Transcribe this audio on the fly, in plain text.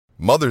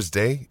Mother's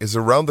Day is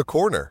around the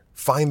corner.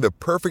 Find the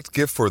perfect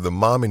gift for the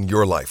mom in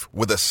your life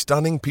with a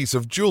stunning piece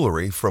of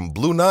jewelry from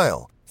Blue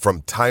Nile.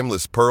 From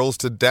timeless pearls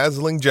to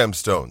dazzling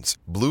gemstones,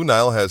 Blue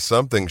Nile has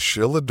something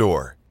she'll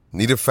adore.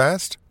 Need it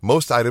fast?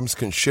 Most items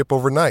can ship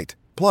overnight.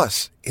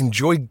 Plus,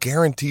 enjoy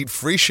guaranteed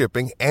free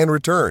shipping and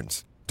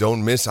returns.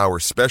 Don't miss our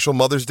special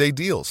Mother's Day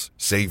deals.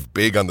 Save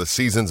big on the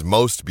season's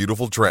most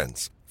beautiful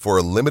trends. For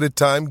a limited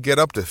time, get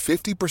up to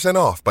 50%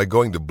 off by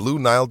going to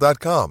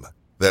BlueNile.com.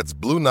 That's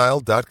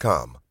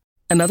BlueNile.com.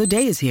 Another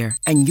day is here,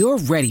 and you're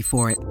ready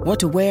for it. What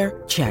to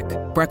wear? Check.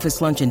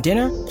 Breakfast, lunch, and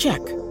dinner? Check.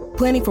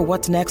 Planning for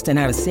what's next and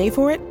how to save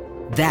for it?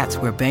 That's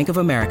where Bank of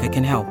America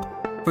can help.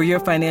 For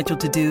your financial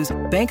to-dos,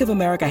 Bank of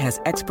America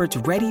has experts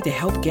ready to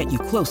help get you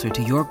closer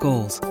to your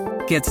goals.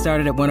 Get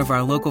started at one of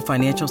our local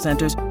financial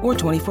centers or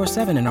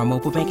 24/7 in our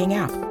mobile banking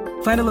app.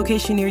 Find a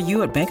location near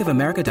you at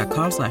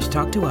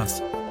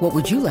bankofamerica.com/talktous. What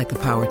would you like the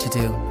power to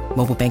do?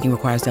 Mobile banking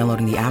requires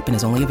downloading the app and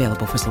is only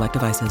available for select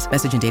devices.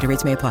 Message and data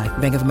rates may apply.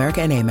 Bank of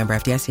America N.A., member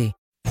FDIC.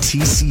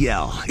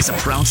 TCL is a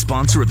proud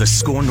sponsor of the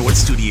Score North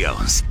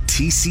Studios.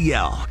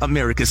 TCL,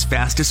 America's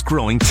fastest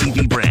growing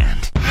TV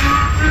brand.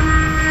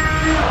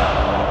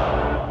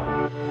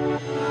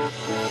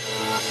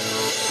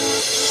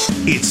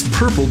 It's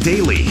Purple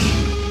Daily.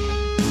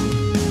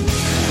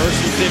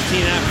 First and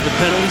 15 after the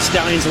penalty.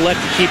 Stallions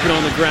elect to keep it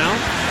on the ground.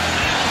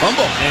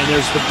 Fumble. And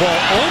there's the ball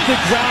on the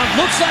ground.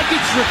 Looks like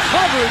it's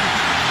recovered.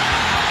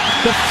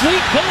 The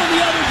Fleet going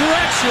the other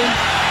direction.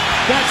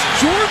 That's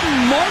Jordan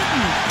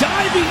Martin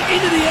diving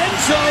into the end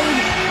zone.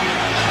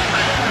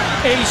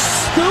 A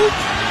scoop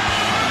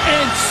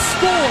and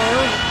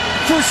score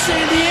for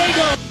San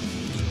Diego.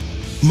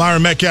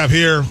 Myron Metcalf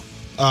here.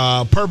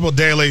 Purple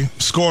Daily,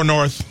 Score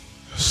North,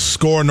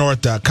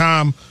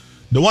 scorenorth.com.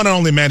 The one and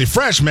only Manny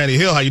Fresh. Manny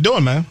Hill, how you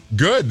doing, man?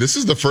 Good. This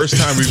is the first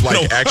time we've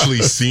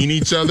actually seen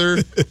each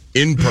other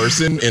in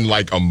person in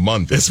like a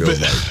month. I think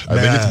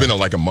it's been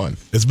like a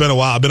month. It's been a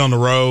while. I've been on the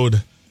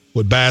road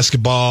with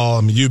basketball.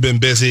 I mean, you've been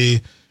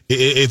busy.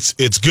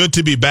 It's good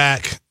to be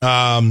back.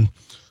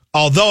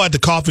 Although at the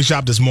coffee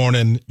shop this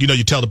morning, you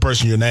tell the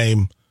person your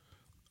name.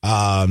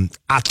 I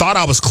thought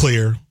I was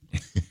clear,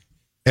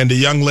 and the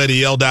young lady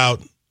yelled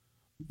out,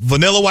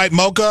 "Vanilla white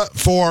mocha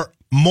for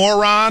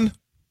moron."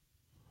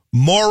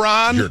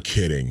 Moron. You're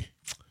kidding.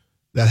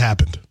 That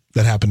happened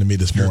to me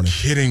this morning.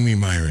 You're kidding me,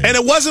 Myron. And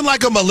it wasn't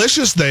like a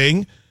malicious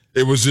thing.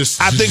 It was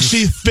just. I think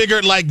she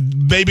figured like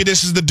maybe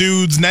this is the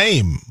dude's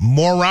name,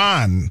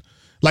 moron.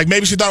 Like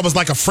maybe she thought it was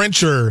like a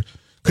Frencher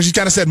because she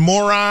kind of said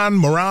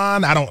moron.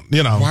 I don't,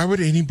 Why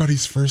would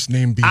anybody's first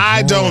name be?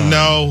 I don't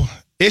know.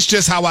 It's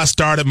just how I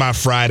started my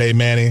Friday,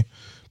 Manny.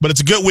 But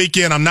it's a good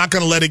weekend. I'm not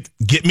going to let it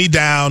get me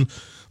down.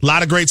 A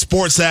lot of great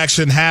sports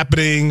action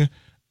happening.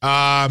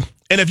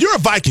 And if you're a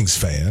Vikings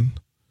fan,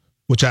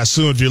 which I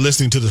assume if you're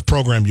listening to this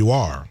program you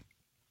are,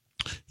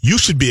 you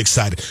should be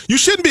excited. You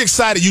shouldn't be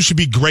excited. You should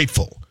be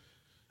grateful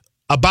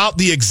about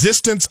the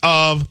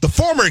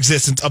former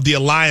existence of the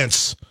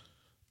Alliance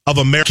of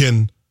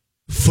American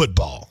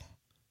Football.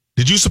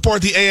 Did you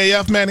support the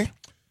AAF, Manny?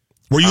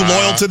 Were you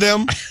loyal to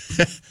them?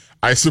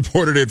 I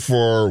supported it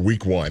for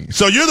week one.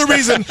 So you're the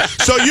reason.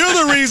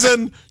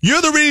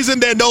 You're the reason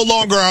they no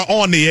longer are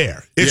on the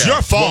air. It's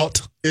your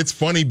fault. Well, it's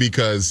funny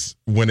because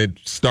when it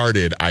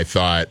started, I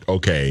thought,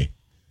 okay,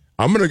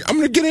 I'm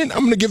gonna get in.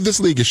 I'm gonna give this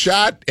league a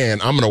shot,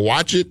 and I'm gonna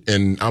watch it,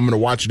 and I'm gonna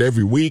watch it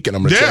every week, and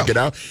I'm gonna check it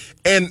out.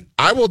 And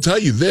I will tell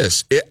you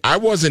this: I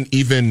wasn't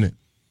even.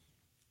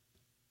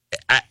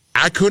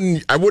 I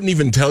wouldn't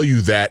even tell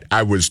you that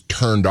I was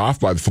turned off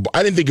by the football.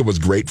 I didn't think it was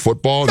great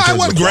football in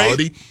terms of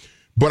quality,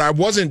 but I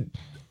wasn't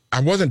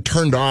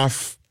turned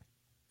off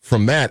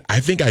from that. I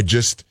think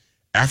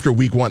after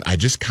week one, I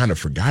just kind of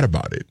forgot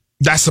about it.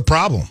 That's the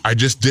problem. I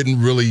just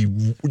didn't really,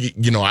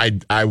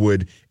 I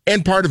would,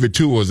 and part of it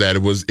too was that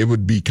it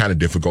would be kind of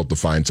difficult to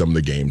find some of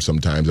the games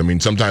sometimes. I mean,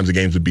 sometimes the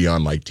games would be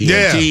on like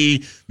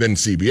TNT, then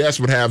CBS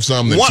would have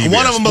some. Then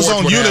one of them was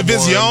on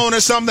Univision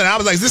or something. I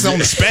was like, this is on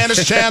the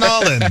Spanish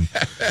channel, and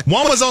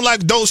one was on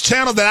like those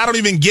channels that I don't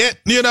even get.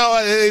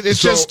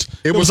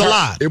 It was a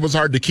lot. It was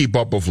hard to keep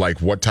up with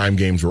like what time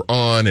games were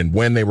on and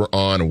when they were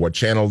on and what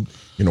channel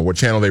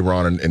they were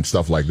on and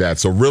stuff like that.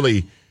 So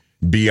really,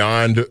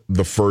 beyond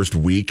the first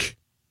week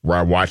where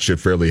I watched it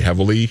fairly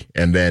heavily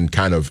and then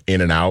kind of in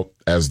and out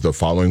as the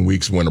following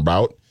weeks went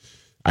about,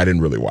 I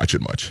didn't really watch it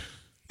much.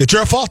 It's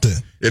your fault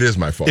then. It is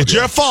my fault. It's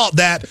your fault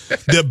that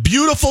the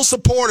beautiful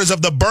supporters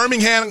of the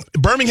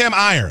Birmingham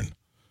Iron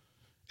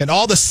and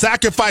all the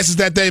sacrifices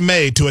that they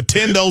made to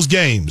attend those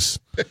games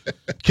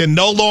can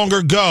no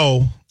longer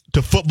go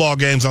to football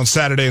games on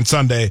Saturday and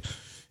Sunday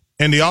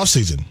in the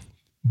offseason.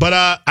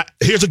 But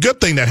here's a good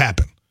thing that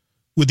happened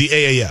with the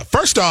AAF.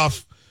 First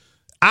off,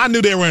 I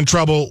knew they were in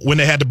trouble when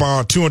they had to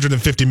borrow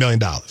 $250 million.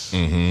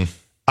 Mm-hmm.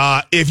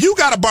 If you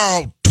got to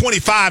borrow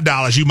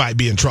 $25, you might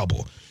be in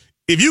trouble.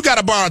 If you got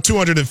to borrow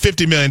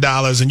 $250 million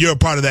and you're a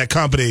part of that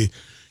company,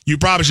 you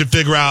probably should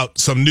figure out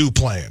some new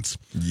plans.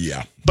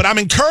 Yeah. But I'm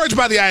encouraged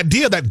by the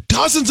idea that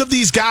dozens of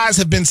these guys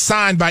have been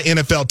signed by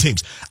NFL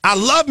teams. I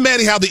love,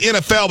 Manny, how the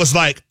NFL was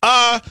like,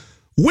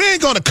 we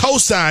ain't going to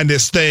co-sign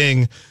this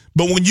thing,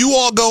 but when you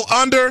all go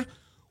under,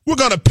 we're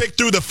going to pick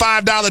through the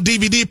 $5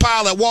 DVD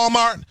pile at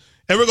Walmart,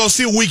 and we're going to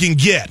see what we can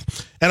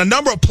get. And a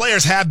number of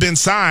players have been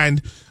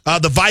signed.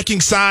 The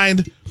Vikings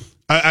signed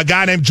a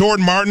guy named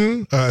Jordan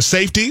Martin,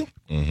 safety.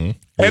 Mm-hmm.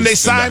 And they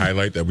signed the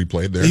highlight that we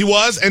played there. He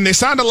was, and they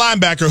signed a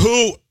linebacker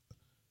who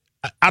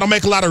I don't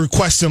make a lot of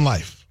requests in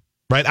life,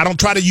 right? I don't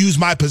try to use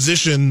my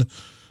position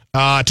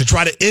to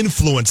try to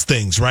influence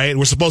things, right?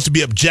 We're supposed to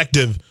be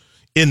objective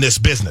in this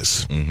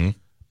business. Mm-hmm.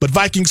 But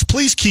Vikings,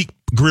 please keep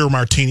Greer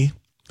Martini,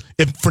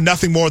 if for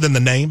nothing more than the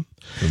name.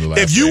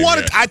 If you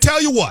want to, I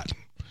tell you what,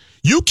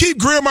 you keep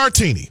Greer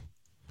Martini,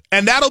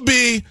 and that'll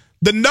be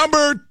the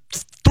number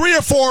 3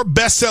 or 4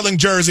 best-selling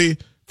jersey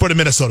for the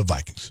Minnesota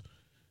Vikings.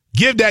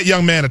 Give that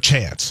young man a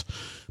chance.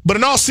 But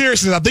in all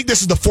seriousness, I think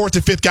this is the 4th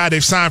or 5th guy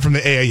they've signed from the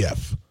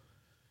AAF.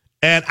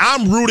 And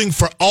I'm rooting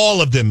for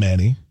all of them,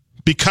 Manny,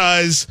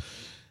 because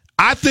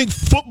I think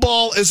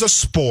football is a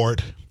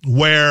sport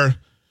where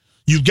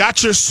you've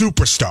got your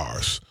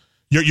superstars.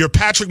 Your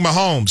Patrick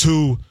Mahomes,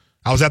 who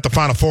I was at the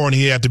Final Four and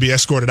he had to be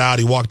escorted out.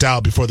 He walked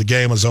out before the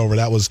game was over.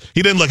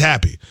 He didn't look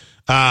happy.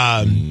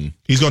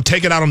 He's going to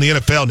take it out on the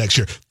NFL next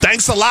year.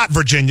 Thanks a lot,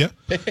 Virginia.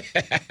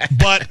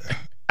 But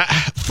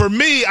for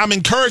me, I'm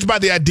encouraged by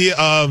the idea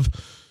of,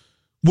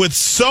 with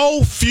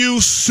so few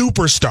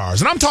superstars,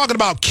 and I'm talking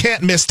about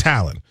can't miss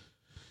talent,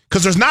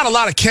 because there's not a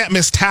lot of can't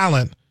miss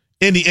talent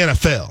in the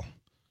NFL.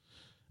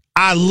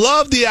 I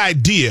love the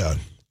idea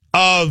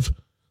of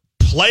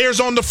players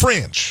on the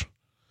fringe,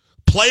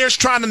 players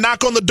trying to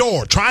knock on the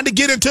door, trying to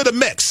get into the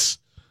mix.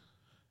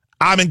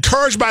 I'm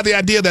encouraged by the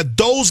idea that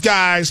those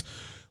guys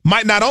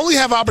might not only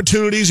have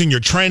opportunities in your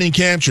training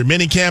camps, your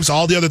mini camps,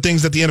 all the other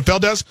things that the NFL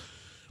does,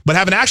 but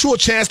have an actual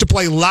chance to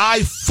play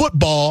live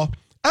football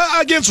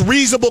against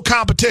reasonable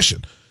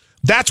competition.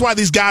 That's why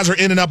these guys are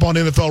in and up on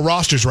NFL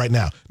rosters right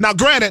now. Now,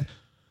 granted,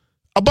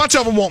 a bunch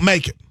of them won't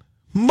make it.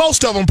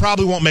 Most of them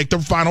probably won't make the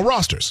final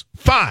rosters.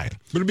 Fine.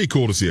 But it'd be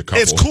cool to see a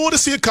couple. It's cool to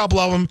see a couple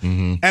of them.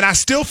 Mm-hmm. And I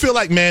still feel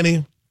like,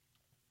 Manny,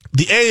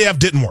 the AAF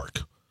didn't work.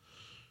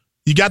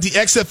 You got the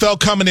XFL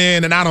coming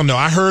in, and I don't know.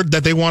 I heard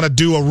that they want to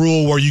do a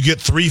rule where you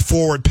get 3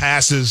 forward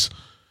passes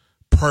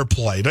per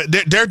play.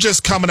 They're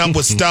just coming up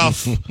with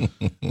stuff.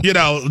 You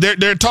know,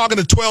 they're talking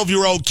to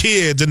 12-year-old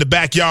kids in the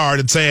backyard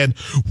and saying,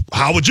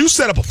 how would you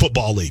set up a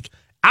football league?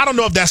 I don't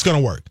know if that's going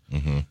to work.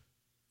 Mm-hmm.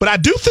 But I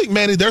do think,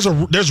 Manny, there's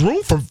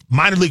room for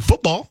minor league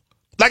football.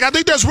 Like, I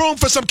think there's room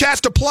for some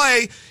cats to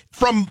play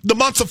from the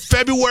months of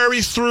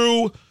February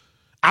through,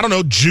 I don't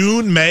know,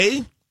 June,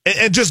 May,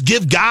 and just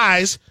give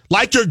guys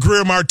like your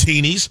Greer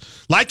Martinis,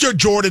 like your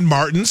Jordan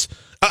Martins,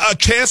 a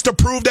chance to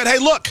prove that, hey,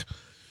 look,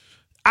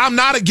 I'm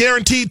not a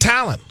guaranteed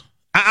talent.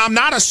 I'm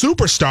not a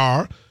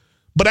superstar,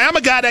 but I'm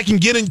a guy that can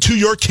get into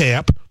your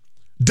camp,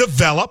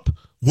 develop,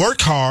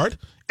 work hard,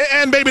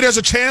 and maybe there's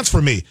a chance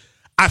for me.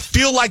 I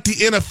feel like the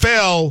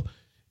NFL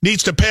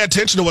needs to pay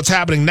attention to what's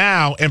happening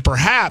now and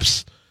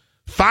perhaps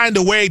find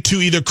a way to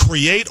either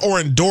create or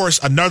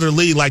endorse another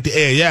league like the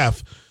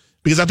AAF,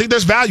 because I think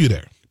there's value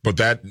there. But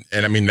that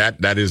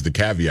is the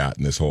caveat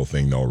in this whole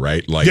thing, though,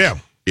 right? Like, yeah.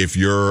 If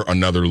you're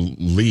another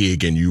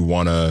league and you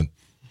want to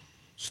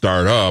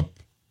start up,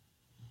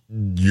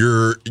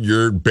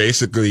 you're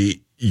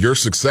basically, your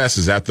success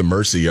is at the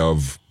mercy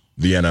of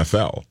the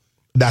NFL.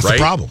 That's right? the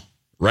problem.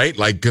 Right?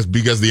 Like,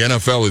 because the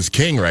NFL is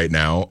king right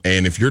now,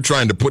 and if you're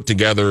trying to put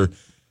together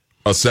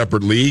a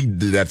separate league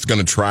that's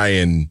going to try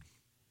and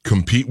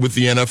compete with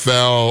the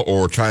NFL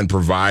or try and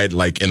provide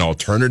like an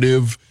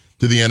alternative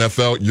to the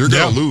NFL, you're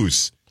going to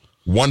lose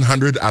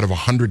 100 out of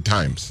 100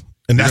 times.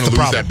 And that's the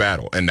problem. That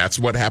battle. And that's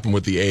what happened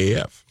with the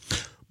AAF.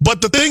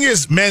 But the thing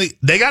is, man,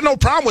 they got no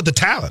problem with the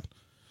talent.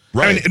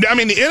 Right. I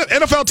mean, the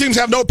NFL teams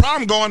have no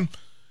problem going,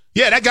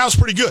 yeah, that guy was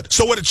pretty good.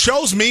 So what it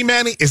shows me,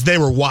 Manny, is they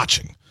were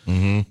watching.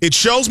 Mm-hmm. It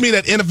shows me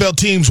that NFL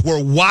teams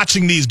were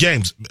watching these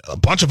games. A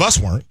bunch of us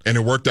weren't. And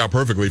it worked out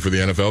perfectly for the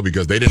NFL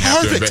because they didn't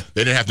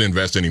have to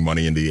invest any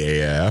money in the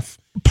AAF.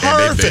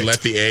 Perfect. And they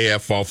let the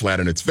AAF fall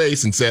flat on its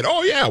face and said,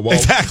 "Oh yeah, well,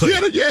 exactly.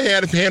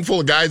 Had a handful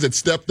of guys that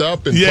stepped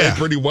up and played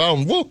pretty well,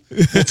 and we'll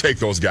take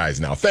those guys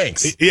now.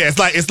 Thanks." Yeah,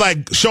 it's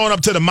like showing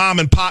up to the mom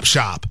and pop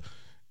shop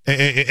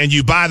and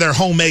you buy their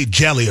homemade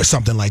jelly or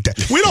something like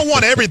that. We don't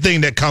want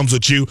everything that comes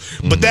with you,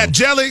 but that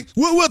jelly,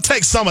 we'll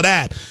take some of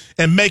that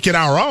and make it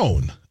our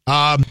own.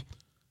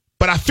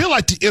 But I feel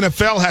like the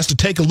NFL has to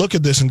take a look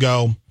at this and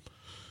go,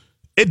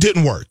 it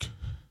didn't work.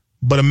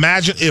 But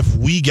imagine if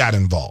we got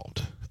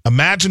involved.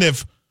 Imagine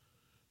if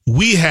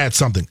we had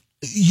something.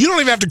 You don't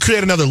even have to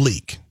create another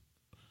league.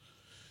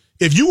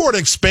 If you were to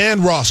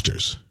expand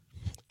rosters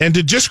and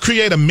to just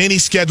create a mini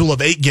schedule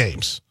of 8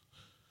 games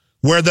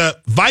where the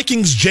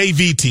Vikings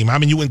JV team, I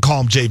mean, you wouldn't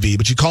call them JV,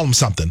 but you call them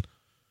something.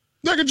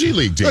 Like a G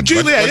League team. A G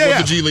League, like yeah. What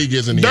the G League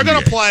is in the NBA. They're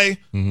going to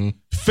play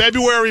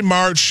February,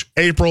 March,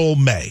 April,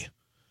 May.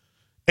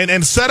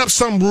 And set up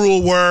some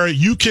rule where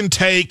you can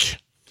take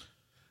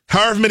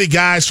however many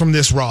guys from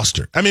this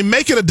roster. I mean,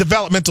 make it a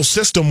developmental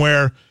system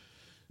where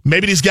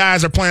maybe these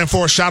guys are playing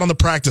for a shot on the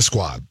practice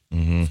squad.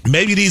 Mm-hmm.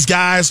 Maybe these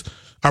guys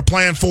are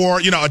playing for,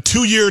 a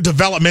 2-year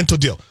developmental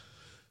deal.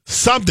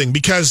 something,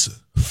 because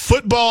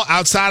football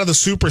outside of the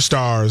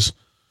superstars,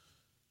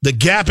 the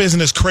gap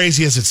isn't as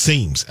crazy as it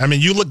seems. I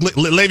mean, you look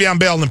Le'Veon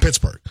Bell in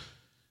Pittsburgh.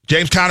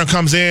 James Conner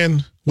comes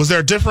in. Was there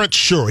a difference?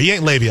 Sure. He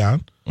ain't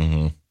Le'Veon.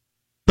 Mm-hmm.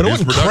 But it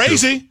wasn't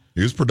crazy.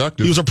 He was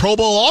productive. He was a Pro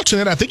Bowl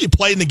alternate. I think he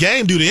played in the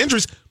game due to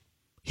injuries.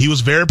 He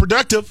was very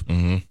productive.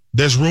 Mm-hmm.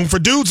 There's room for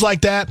dudes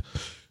like that.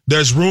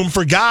 There's room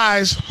for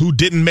guys who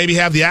didn't maybe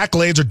have the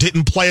accolades or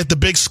didn't play at the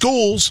big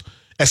schools,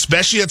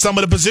 especially at some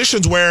of the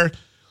positions where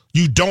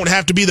you don't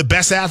have to be the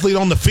best athlete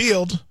on the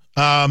field.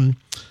 And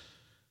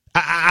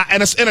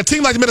a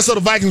team like the Minnesota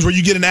Vikings, where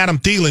you get an Adam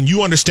Thielen,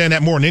 you understand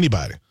that more than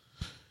anybody.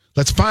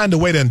 Let's find a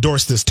way to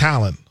endorse this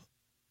talent,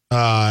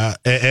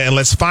 and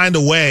let's find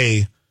a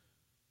way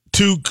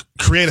to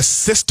create a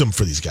system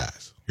for these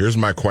guys. Here's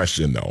my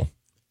question, though.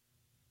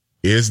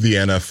 Is the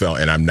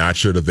NFL, and I'm not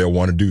sure that they'll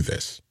want to do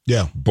this,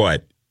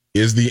 but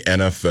is the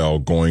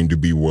NFL going to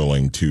be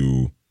willing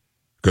to,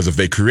 because if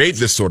they create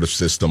this sort of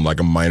system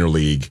like a minor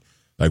league,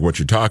 like what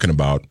you're talking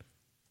about,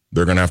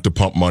 they're going to have to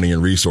pump money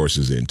and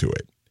resources into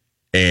it.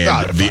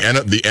 And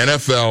the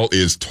NFL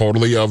is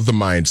totally of the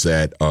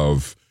mindset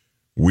of,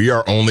 we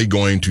are only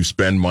going to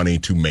spend money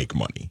to make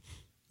money.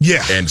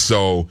 Yeah. And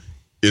so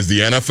is the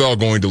NFL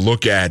going to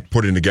look at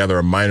putting together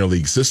a minor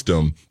league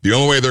system? The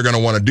only way they're going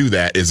to want to do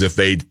that is if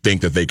they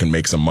think that they can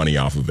make some money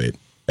off of it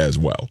as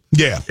well.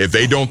 Yeah. If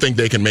they don't think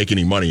they can make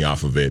any money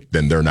off of it,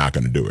 then they're not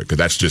going to do it, because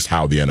that's just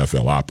how the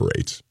NFL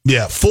operates.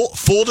 Yeah.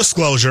 Full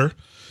disclosure.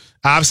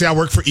 Obviously, I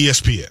work for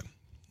ESPN.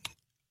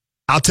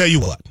 I'll tell you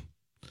what.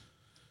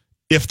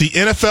 If the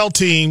NFL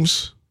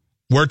teams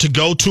were to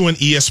go to an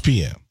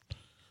ESPN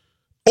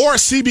or a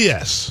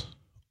CBS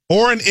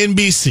or an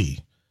NBC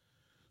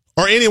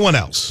or anyone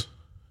else,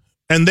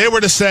 and they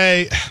were to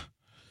say,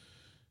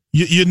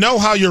 you know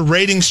how your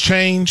ratings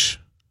change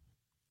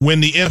when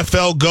the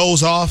NFL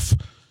goes off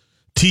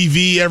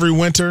TV every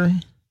winter?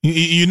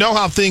 You know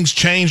how things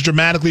change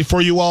dramatically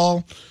for you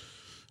all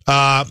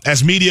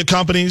as media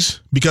companies,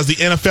 because the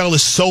NFL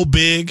is so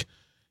big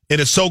and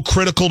it's so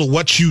critical to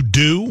what you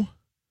do?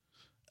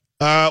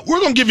 We're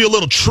going to give you a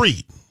little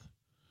treat.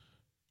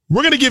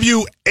 We're going to give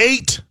you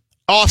 8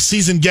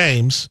 off-season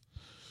games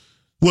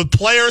with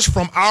players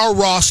from our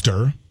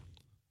roster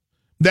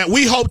that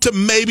we hope to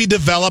maybe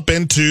develop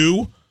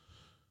into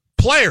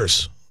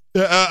players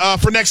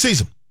for next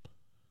season.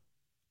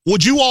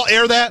 Would you all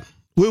air that?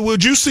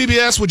 Would you,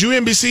 CBS? Would you,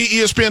 NBC,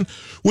 ESPN?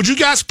 Would you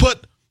guys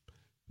put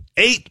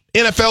 8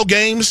 NFL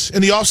games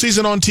in the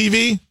offseason on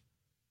TV?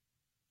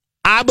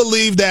 I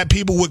believe that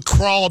people would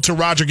crawl to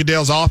Roger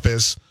Goodell's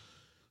office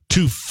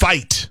to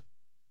fight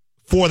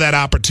for that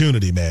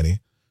opportunity, Manny.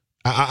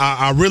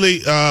 I really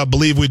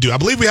believe we do. I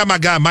believe we have my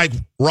guy, Mike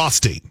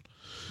Rothstein,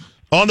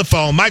 on the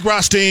phone. Mike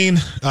Rothstein,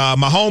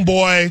 my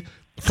homeboy,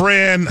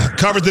 friend,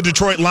 covers the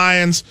Detroit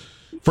Lions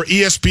for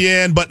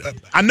ESPN. But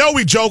I know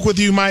we joke with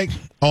you, Mike,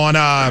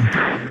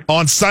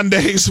 on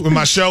Sundays with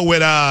my show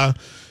with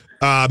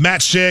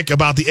Matt Schick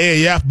about the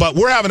AAF. But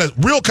we're having a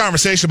real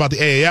conversation about the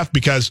AAF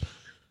because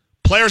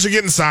players are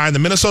getting signed. The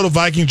Minnesota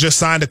Vikings just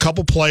signed a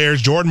couple players,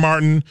 Jordan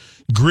Martin,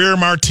 Greer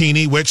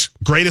Martini, which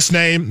greatest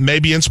name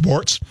maybe in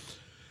sports.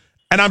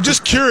 And I'm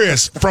just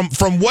curious,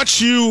 from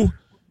what you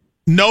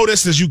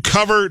noticed as you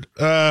covered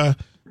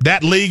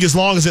that league as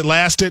long as it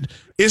lasted,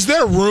 is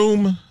there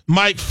room,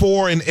 Mike,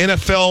 for an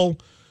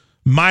NFL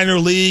minor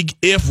league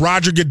if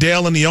Roger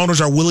Goodell and the owners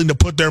are willing to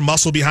put their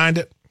muscle behind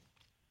it?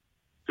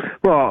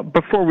 Well,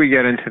 before we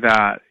get into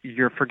that,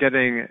 you're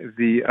forgetting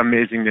the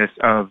amazingness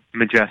of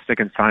Majestic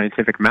and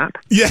Scientific Map.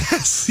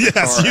 Yes,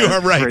 you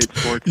are right.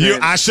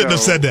 I shouldn't have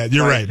said that.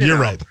 You're right. You're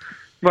right.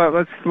 But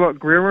let's look.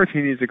 Greer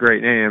Martini is a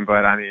great name,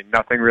 but I mean,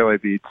 nothing really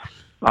beats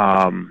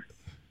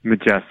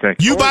Majestic.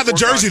 You buy the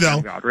jersey,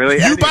 though. God,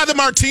 really? You buy the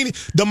Martini.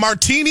 The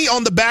Martini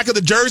on the back of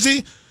the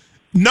jersey,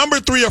 number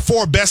 3 or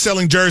 4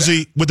 best-selling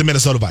jersey with the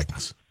Minnesota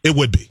Vikings. It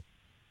would be.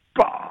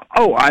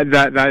 Oh,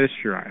 that is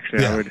true.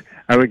 Actually, yeah.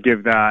 I would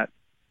give that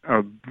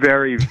a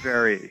very,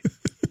 very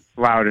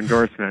loud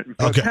endorsement.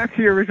 But back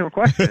to your original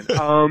question.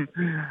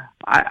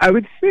 I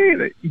would say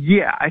that,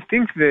 yeah, I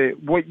think that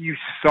what you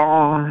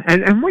saw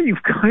and what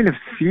you've kind of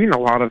seen a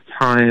lot of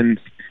times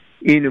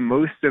in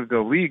most of the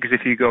leagues,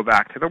 if you go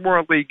back to the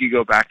World League, you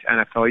go back to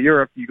NFL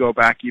Europe, you go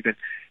back even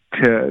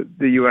to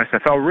the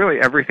USFL, really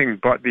everything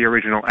but the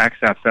original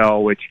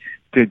XFL, which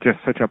did just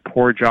such a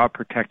poor job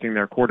protecting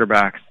their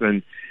quarterbacks,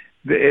 and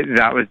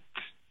that was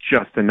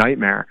just a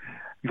nightmare.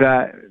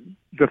 That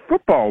the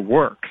football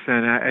works,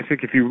 and I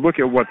think if you look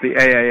at what the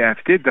AAF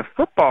did, the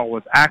football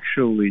was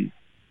actually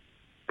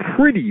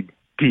pretty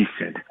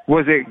decent.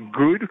 Was it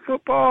good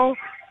football?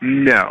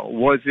 No.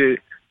 Was it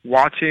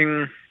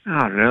watching,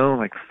 I don't know,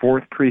 like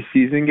 4th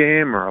preseason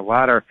game or a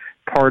latter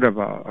part of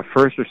a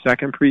first or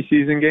second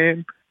preseason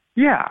game?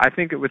 Yeah, I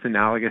think it was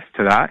analogous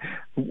to that.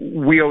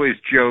 We always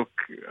joke,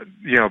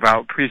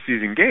 about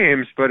preseason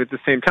games, but at the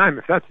same time,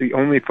 if that's the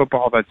only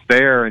football that's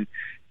there and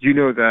you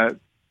know that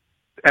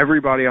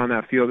everybody on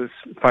that field is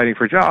fighting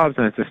for jobs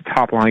and it's just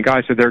top-line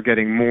guys, so they're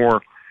getting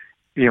more,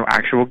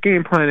 actual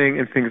game planning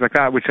and things like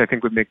that, which I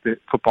think would make the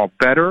football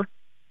better.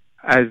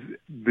 as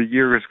the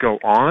years go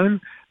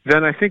on,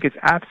 then I think it's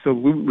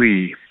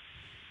absolutely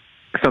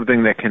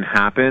something that can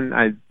happen.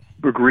 I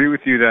agree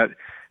with you that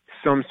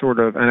some sort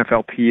of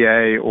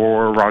NFLPA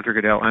or Roger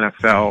Goodell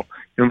NFL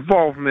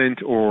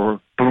involvement or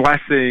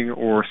blessing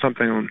or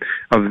something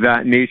of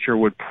that nature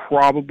would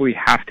probably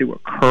have to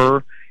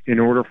occur in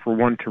order for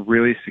one to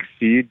really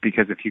succeed,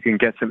 because if you can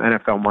get some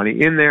NFL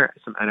money in there,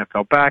 some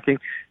NFL backing,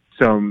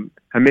 and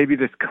maybe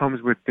this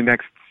comes with the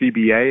next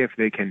CBA if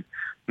they can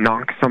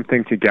knock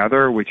something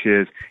together, which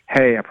is,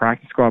 hey, a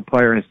practice squad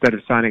player, instead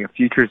of signing a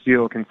futures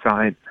deal, can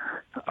sign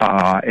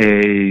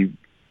a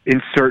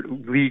insert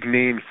league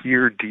name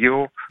here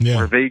deal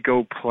where they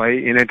go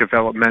play in a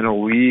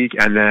developmental league,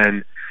 and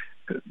then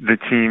the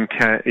team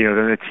then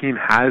the team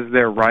has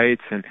their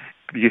rights, and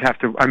you'd have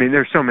to,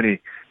 there's so many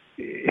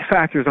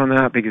factors on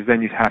that, because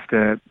then you'd have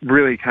to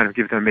really kind of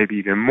give them maybe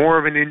even more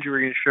of an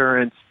injury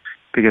insurance,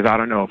 because I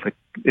don't know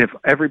if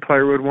every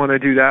player would want to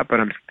do that, but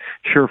I'm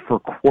sure for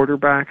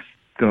quarterbacks,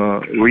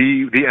 the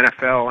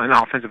NFL and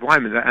offensive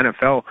linemen, the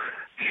NFL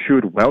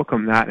should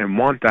welcome that and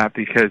want that,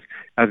 because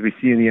as we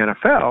see in the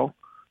NFL,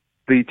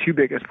 the two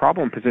biggest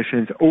problem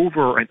positions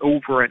over and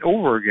over and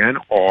over again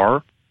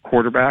are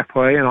quarterback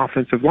play and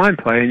offensive line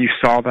play, and you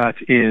saw that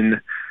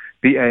in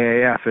the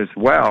AAF as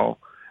well.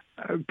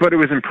 But it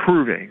was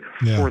improving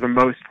for the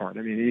most part.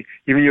 Even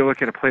you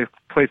look at a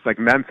place like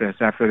Memphis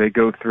after they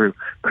go through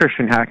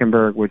Christian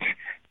Hackenberg, which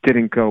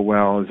didn't go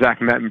well. Zach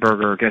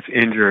Mettenberger gets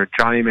injured.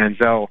 Johnny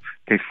Manziel,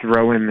 they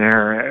throw in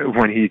there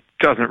when he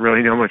doesn't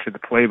really know much of the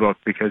playbook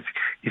because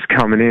he's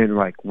coming in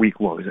like week,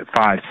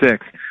 5,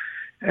 6.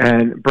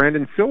 And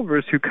Brandon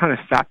Silvers, who kind of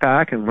sat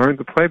back and learned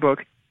the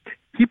playbook,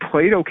 he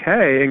played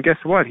okay. And guess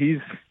what? He's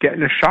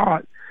getting a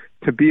shot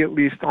to be at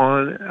least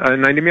on a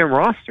 90-man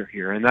roster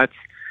here. And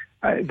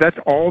that's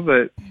all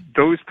that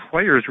those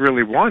players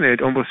really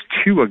wanted, almost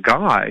to a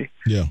guy,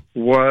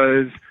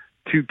 was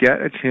to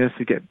get a chance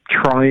to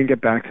try and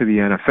get back to the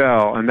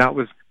NFL. And that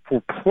was,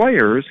 for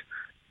players,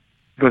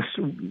 the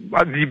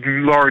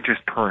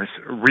largest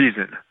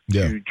reason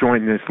to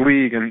join this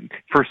league. And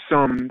for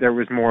some, there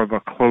was more of a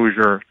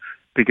closure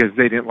because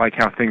they didn't like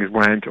how things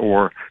went,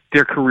 or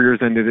their careers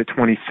ended at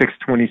 26,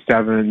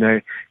 27, and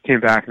they came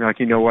back and they're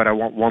like, you know what, I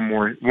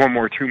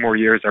want two more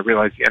years. I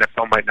realize the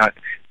NFL might not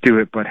do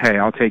it, but hey,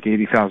 I'll take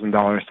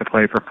 $80,000 to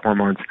play for 4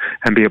 months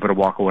and be able to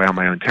walk away on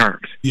my own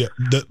terms. Yeah,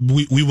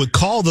 we would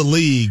call the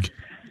league,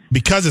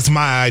 because it's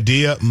my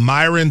idea,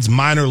 Myron's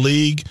Minor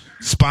League,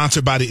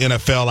 sponsored by the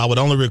NFL. I would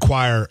only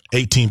require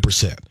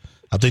 18%.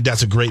 I think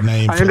that's a great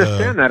name. I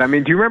understand that.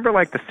 Do you remember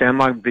like the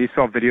Sandlot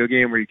baseball video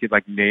game where you could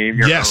like name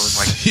your own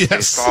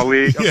baseball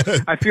league? Yeah.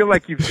 I feel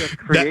like you've just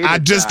created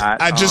that.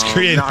 I just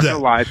created that. Not gonna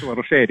lie, it's a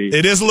little shady.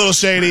 It is a little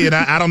shady, and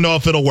I don't know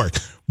if it'll work.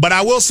 But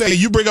I will say,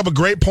 you bring up a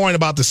great point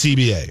about the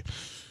CBA.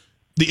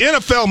 The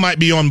NFL might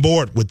be on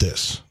board with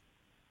this.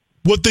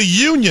 Would the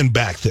union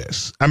back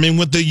this?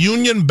 Would the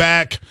union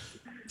back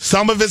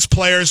some of its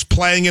players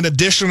playing an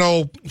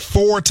additional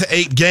 4 to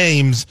 8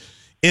 games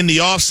in the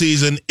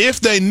offseason if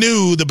they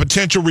knew the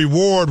potential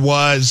reward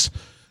was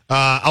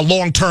a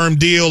long-term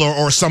deal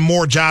or some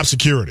more job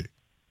security?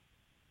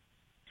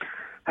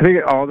 I think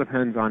it all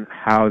depends on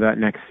how that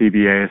next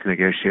CBA is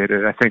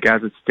negotiated. I think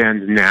as it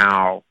stands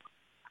now,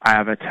 I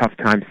have a tough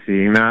time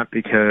seeing that,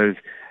 because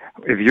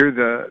if you're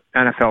the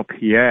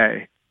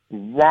NFLPA,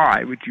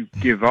 why would you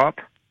give up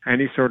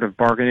any sort of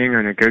bargaining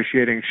or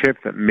negotiating chip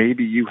that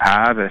maybe you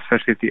have,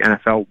 especially if the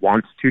NFL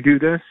wants to do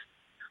this,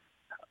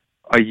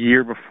 a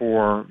year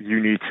before you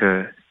need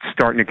to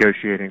start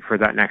negotiating for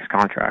that next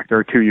contract,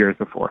 or 2 years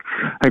before?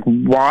 Like,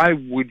 why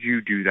would you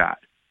do that?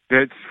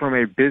 That's, from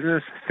a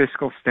business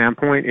fiscal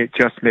standpoint, it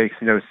just makes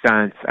no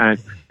sense, and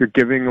you're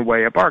giving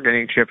away a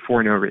bargaining chip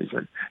for no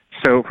reason.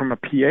 So from a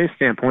PA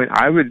standpoint,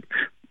 I would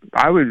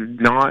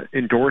not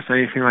endorse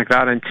anything like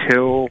that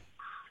until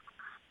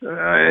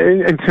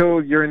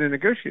you're in a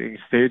negotiating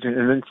stage,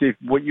 and then see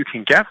what you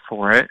can get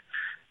for it.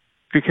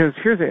 Because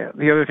here's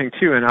the other thing,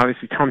 too, and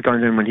obviously Tom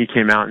Dundon, when he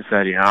came out and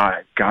said,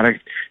 I got to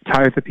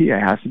tie with the PA,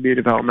 it has to be a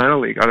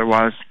developmental league,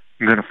 otherwise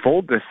I'm going to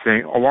fold this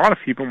thing. A lot of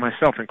people,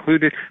 myself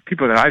included,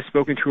 people that I've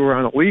spoken to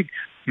around the league,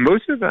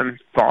 most of them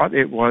thought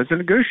it was a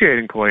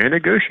negotiating ploy, a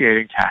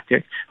negotiating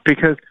tactic,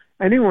 because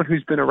anyone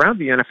who's been around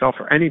the NFL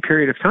for any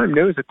period of time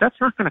knows that that's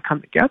not going to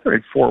come together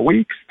in 4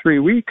 weeks, 3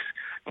 weeks.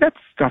 That's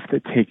stuff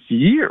that takes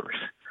years.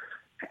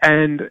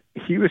 And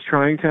he was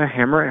trying to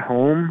hammer it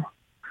home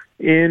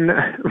in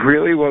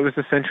really what was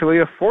essentially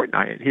a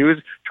fortnight. He was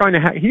trying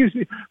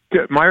to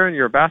Myron,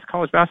 you're a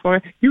college basketball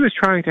guy, he was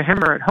trying to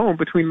hammer it home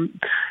between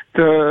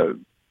the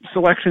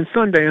selection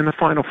Sunday and the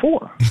Final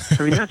Four.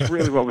 That's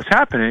really what was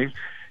happening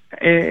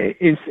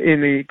in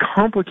a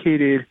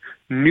complicated,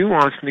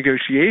 nuanced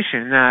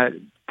negotiation that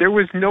there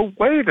was no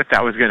way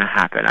that was going to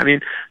happen.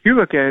 You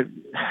look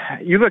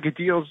at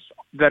deals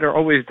that are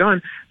always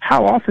done.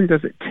 How often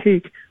does it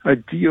take a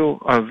deal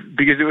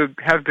because it would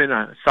have been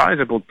a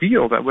sizable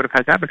deal that would have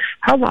had to happen?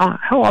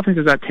 How often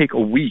does that take a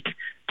week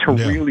to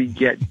really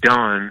get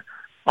done,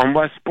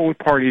 unless both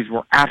parties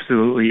were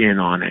absolutely in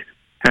on it?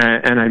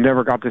 And I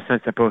never got the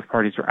sense that both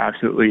parties were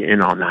absolutely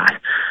in on that.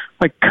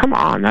 Like, come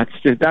on, that's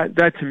just,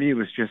 that to me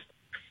was just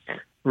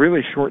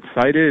really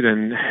short-sighted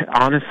and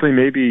honestly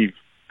maybe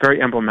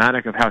very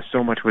emblematic of how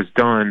so much was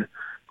done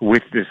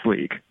with this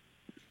league.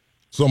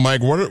 So,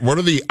 Mike, what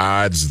are the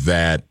odds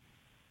that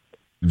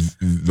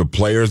the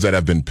players that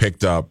have been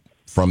picked up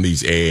from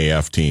these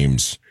AAF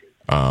teams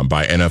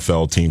by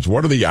NFL teams,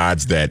 what are the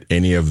odds that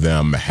any of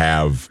them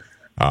have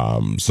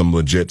some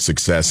legit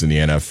success in the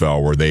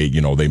NFL where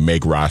they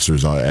make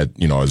rosters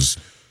as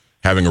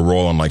having a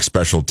role on like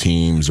special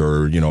teams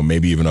or,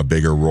 maybe even a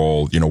bigger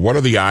role? What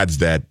are the odds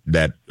that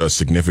a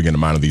significant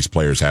amount of these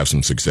players have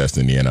some success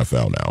in the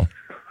NFL now?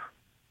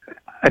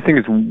 I think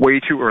it's way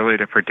too early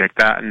to predict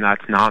that, and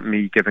that's not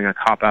me giving a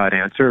cop-out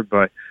answer,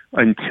 but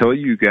until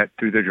you get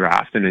through the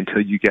draft and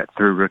until you get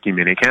through rookie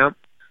minicamp,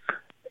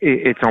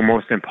 it's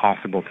almost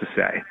impossible to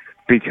say,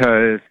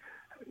 because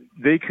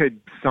a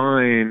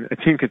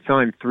team could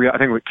sign three, I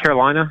think with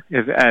Carolina,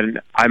 and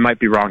I might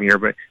be wrong here,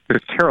 but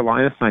does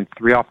Carolina sign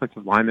 3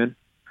 offensive linemen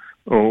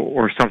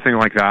or something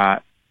like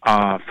that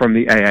from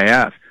the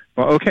AAF?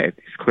 Well, okay,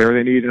 it's clear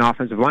they need an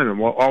offensive lineman.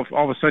 Well, all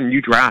of a sudden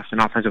you draft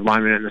an offensive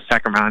lineman in the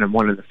 2nd round and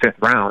one in the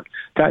 5th round.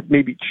 That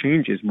maybe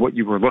changes what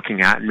you were looking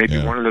at, and maybe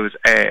one of those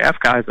AAF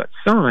guys that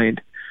signed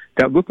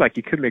that looked like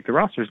he could make the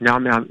rosters now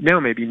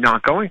maybe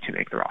not going to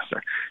make the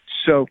roster.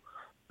 So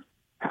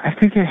I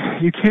think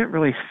you can't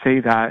really say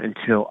that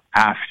until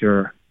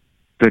after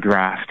the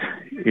draft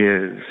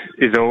is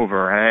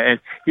over. And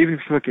even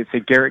if you look at, say,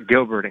 Garrett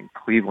Gilbert in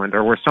Cleveland,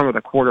 or where some of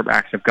the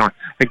quarterbacks have gone,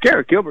 like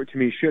Garrett Gilbert to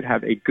me should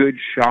have a good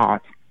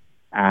shot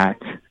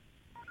at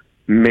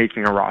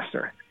making a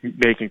roster,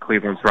 making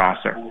Cleveland's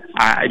roster.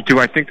 Do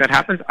I think that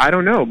happens? I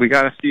don't know. We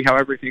got to see how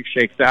everything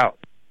shakes out.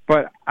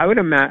 But I would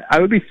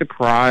be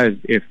surprised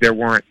if there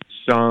weren't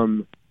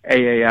some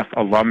AAF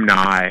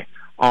alumni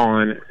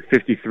on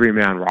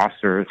 53-man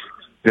rosters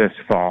this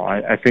fall.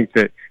 I think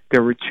that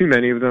there were too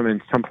many of them,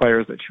 and some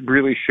players that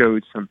really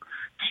showed some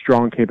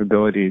strong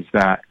capabilities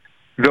that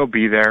they'll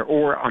be there,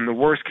 or on the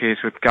worst case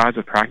with guys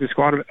with practice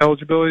squad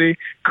eligibility,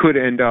 could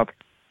end up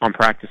on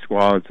practice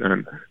squads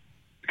and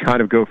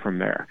kind of go from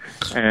there.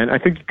 And I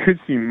think you could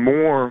see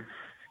more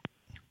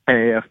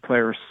AAF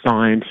players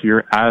signed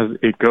here as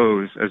it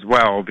goes as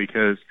well,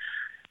 because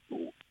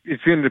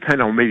it's going to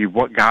depend on maybe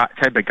what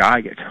type of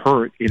guy gets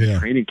hurt in a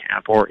training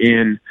camp or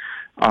in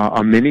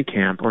a mini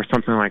camp or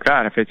something like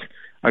that. If it's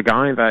a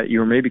guy that you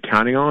were maybe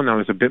counting on that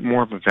was a bit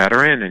more of a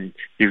veteran, and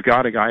you've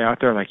got a guy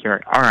out there like, all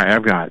right,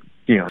 I've got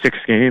 6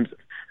 games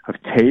of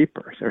tape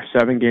or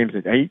 7 games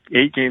of 8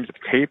 games of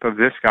tape of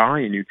this guy,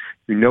 and you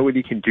know what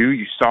he can do.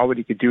 You saw what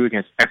he could do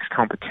against X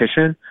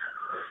competition.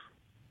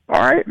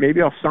 All right,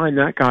 maybe I'll sign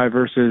that guy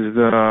versus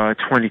the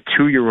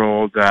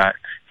 22-year-old that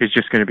is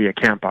just going to be a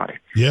camp body.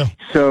 Yeah.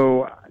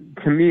 So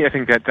to me, I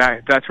think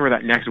that's where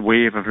that next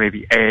wave of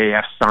maybe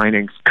AAF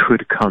signings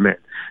could come in.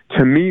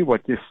 To me,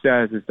 what this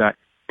says is that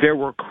there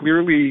were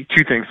clearly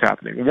 2 things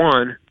happening.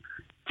 One,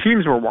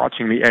 teams were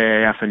watching the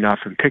AAF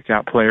enough and picked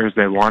out players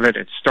they wanted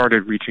and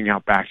started reaching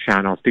out back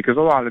channels, because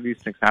a lot of these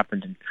things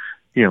happened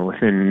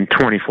within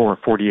 24 or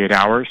 48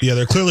 hours. Yeah,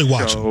 they're clearly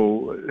watching.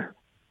 So,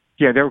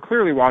 yeah, they were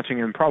clearly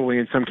watching, and probably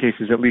in some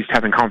cases at least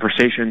having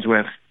conversations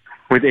with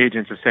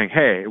agents of saying,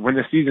 hey, when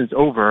the season's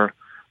over,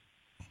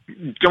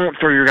 don't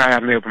throw your guy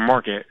out in the open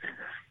market.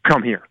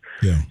 Come here.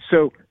 Yeah.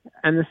 So,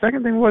 and the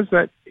second thing was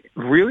that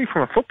really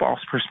from a football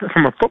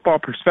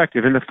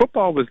perspective, and the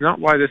football was not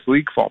why this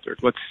league faltered.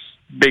 Let's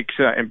make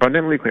that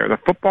abundantly clear. The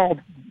football,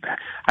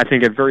 I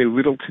think, had very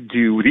little to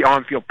do, the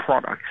on-field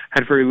product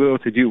had very little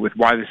to do with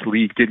why this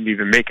league didn't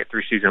even make it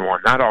through season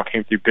 1. That all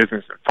came through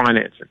business and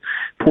finance and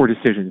poor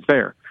decisions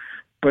there.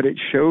 But it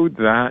showed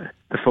that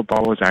the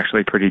football was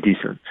actually pretty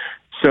decent.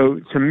 So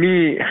to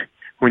me,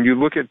 when you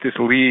look at this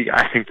league,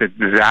 I think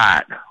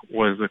that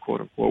was the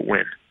quote-unquote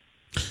win.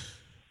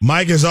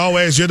 Mike, as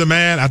always, you're the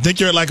man. I think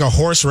you're at like a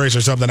horse race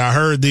or something. I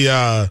heard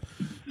the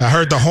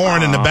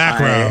horn in the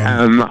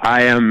background.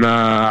 I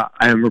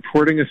am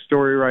reporting a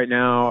story right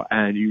now,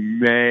 and you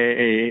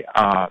may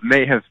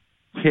have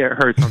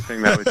heard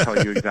something that would tell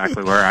you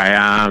exactly where I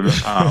am,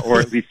 or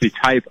at least the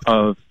type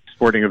of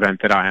sporting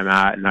event that I am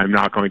at, and I'm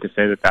not going to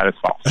say that is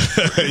false.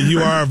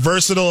 You are a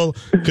versatile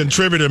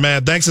contributor,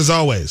 man. Thanks as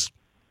always.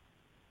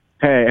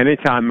 Hey,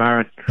 anytime,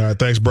 Myron. All right,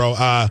 thanks, bro.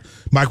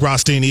 Mike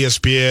Rothstein,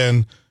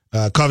 ESPN,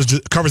 covers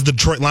the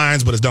Detroit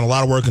Lions, but has done a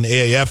lot of work in the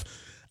AAF.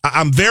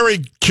 I'm very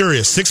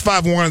curious.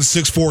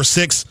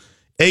 651-646-8255.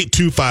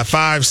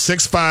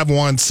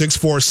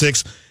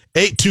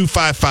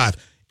 651-646-8255.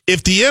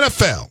 If the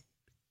NFL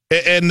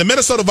and the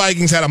Minnesota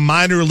Vikings had a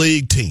minor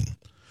league team,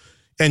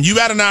 and you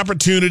had an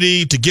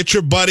opportunity to get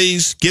your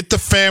buddies, get the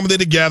family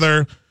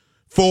together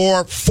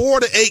for 4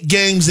 to 8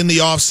 games in the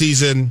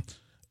offseason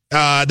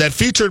that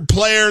featured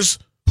players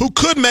who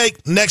could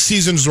make next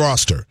season's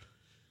roster,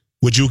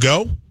 would you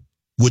go?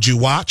 Would you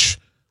watch?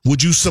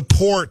 Would you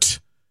support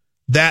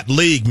that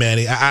league,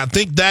 Manny? I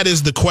think that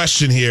is the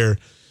question here.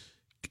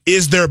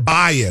 Is there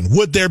buy-in?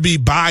 Would there be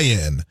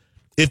buy-in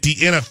if the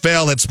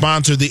NFL had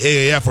sponsored the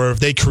AAF, or if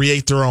they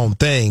create their own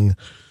thing?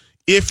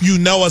 if you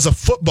know as a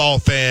football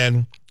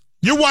fan,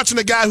 you're watching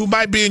a guy who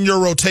might be in your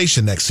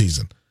rotation next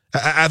season.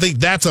 I think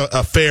that's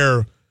a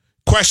fair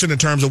question in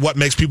terms of what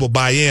makes people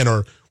buy in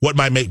or what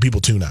might make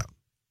people tune out.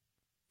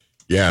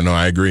 Yeah, no,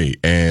 I agree.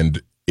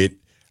 And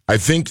I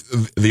think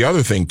the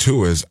other thing,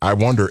 too, is I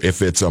wonder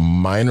if it's a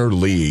minor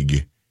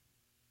league.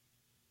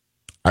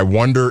 I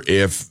wonder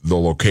if the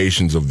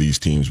locations of these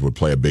teams would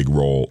play a big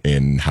role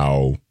in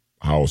how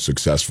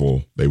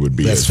successful they would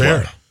be. That's fair.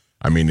 Well.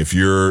 I mean, if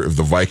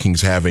the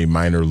Vikings have a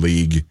minor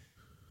league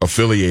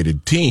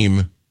affiliated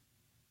team,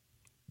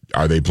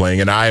 are they playing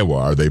in Iowa?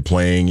 Are they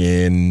playing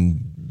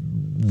in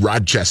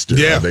Rochester?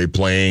 Yeah. Are they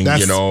playing,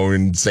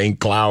 in St.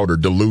 Cloud or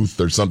Duluth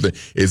or something?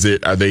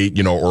 Are they,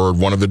 or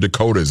one of the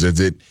Dakotas?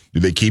 Do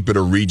they keep it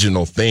a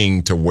regional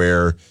thing to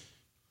where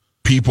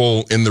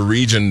people in the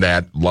region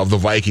that love the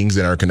Vikings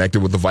and are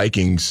connected with the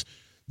Vikings,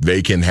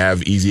 they can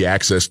have easy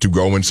access to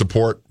go and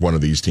support one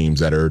of these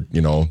teams that are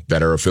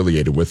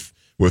affiliated with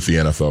the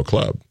NFL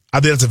club? I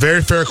think that's a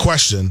very fair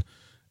question.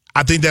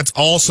 I think that's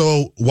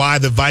also why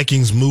the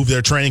Vikings moved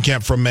their training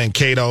camp from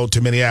Mankato to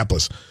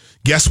Minneapolis.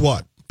 Guess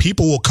what?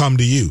 People will come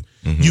to you.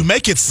 Mm-hmm. You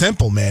make it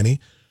simple, Manny.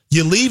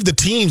 You leave the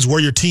teams where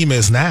your team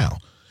is now.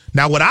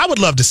 Now, what I would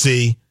love to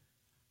see,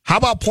 how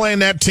about playing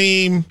that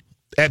team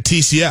at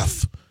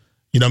TCF?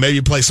 Maybe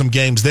you play some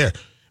games there.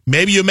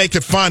 Maybe you make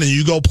it fun and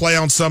you go play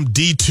on some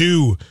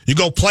D2. You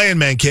go play in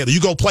Mankato. You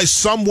go play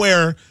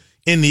somewhere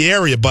in the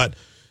area, but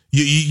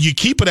you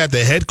keep it at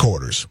the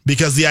headquarters,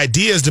 because the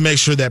idea is to make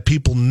sure that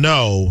people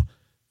know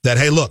that,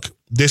 hey, look,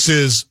 this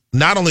is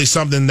not only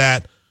something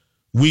that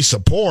we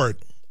support,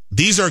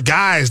 these are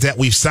guys that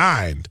we've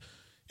signed,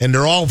 and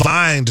they're all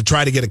vying to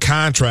try to get a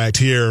contract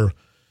here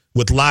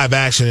with live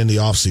action in the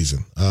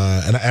offseason.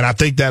 And I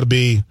think that'll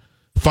be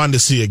fun to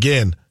see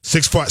again.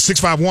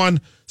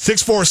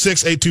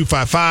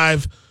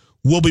 651-646-8255.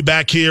 We'll be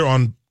back here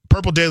on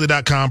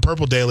PurpleDaily.com,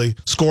 Purple Daily,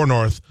 Score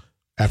North,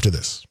 after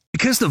this.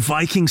 Because the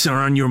Vikings are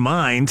on your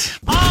mind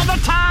all the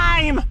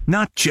time,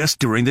 not just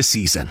during the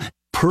season.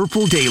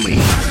 Purple Daily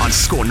on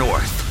Score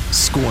North,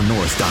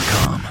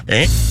 scorenorth.com.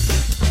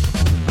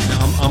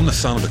 I'm the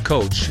son of a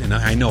coach, and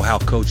I know how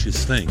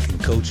coaches think,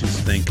 and coaches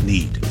think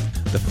need.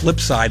 The flip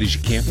side is you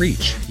can't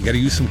reach. You got to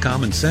use some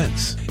common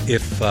sense.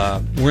 If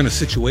we're in a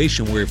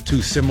situation where we have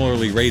two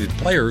similarly rated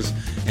players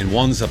and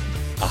one's a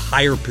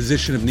higher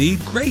position of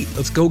need, great,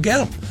 let's go get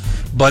them.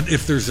 But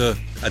if there's a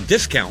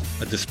discount,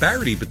 a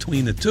disparity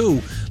between the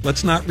two,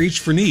 let's not reach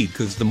for need,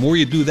 because the more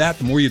you do that,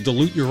 the more you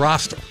dilute your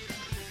roster.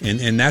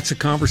 And that's a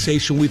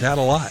conversation we've had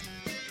a lot.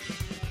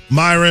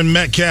 Myron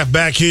Metcalf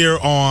back here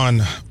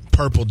on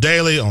Purple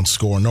Daily on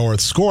Score North,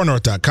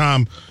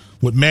 scorenorth.com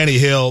with Manny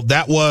Hill.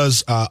 That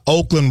was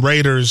Oakland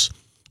Raiders'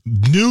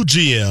 new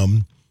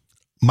GM,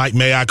 Mike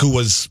Mayock, who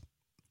was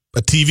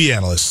a TV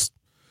analyst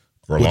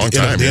for a long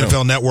time. The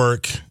NFL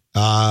Network,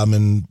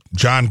 and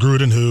John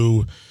Gruden,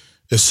 who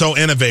is so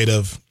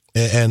innovative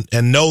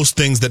and knows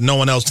things that no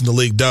one else in the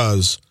league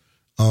does,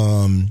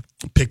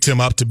 picked him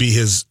up to be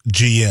his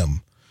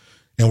GM.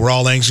 And we're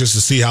all anxious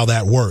to see how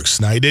that works.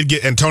 Now, he did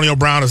get Antonio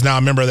Brown is now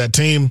a member of that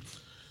team.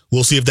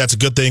 We'll see if that's a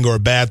good thing or a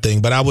bad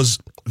thing. But I was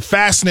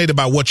fascinated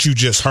by what you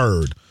just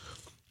heard.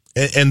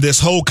 And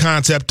this whole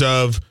concept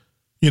of,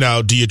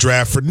 do you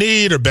draft for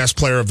need or best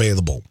player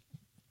available?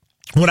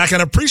 What I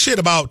can appreciate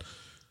about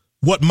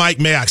what Mike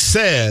Mayock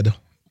said,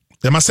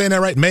 am I saying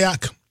that right?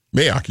 Mayock,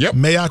 yep.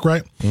 Mayock,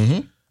 right?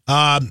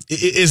 Mm-hmm.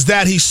 Is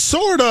that he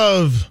sort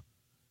of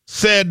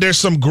said there's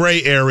some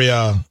gray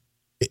area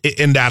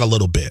in that a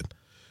little bit.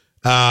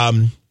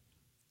 And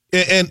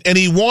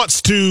he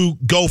wants to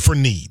go for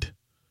need.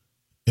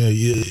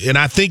 And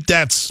I think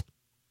that's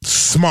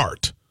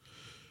smart.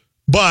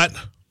 But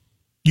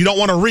you don't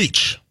want to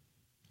reach.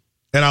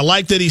 And I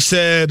like that he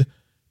said,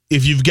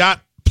 if you've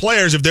got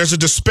players, if there's a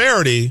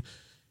disparity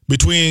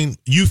between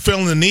you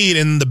filling the need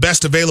and the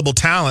best available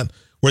talent,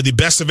 where the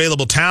best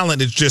available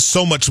talent is just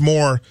so much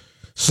more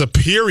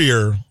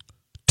superior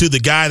to the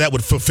guy that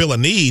would fulfill a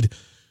need,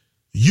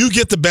 you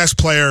get the best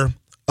player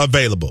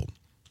available.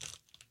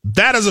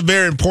 That is a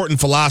very important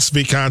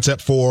philosophy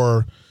concept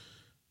for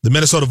the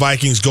Minnesota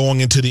Vikings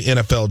going into the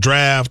NFL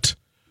draft,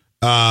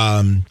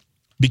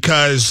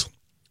 because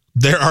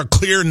there are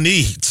clear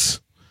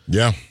needs.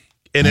 Yeah,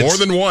 and more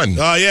than one.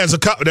 Yeah,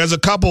 there's a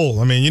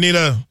couple. I mean, you need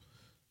a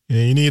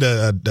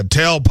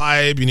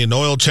tailpipe, you need an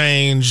oil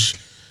change,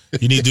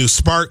 you need to do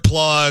spark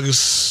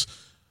plugs.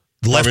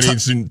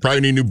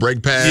 Probably need new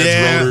brake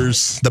pads,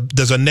 rotors.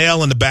 There's a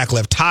nail in the back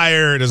left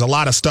tire. There's a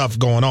lot of stuff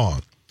going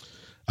on.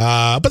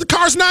 But the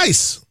car's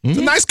nice. Mm-hmm. It's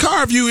a nice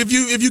car. If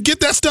you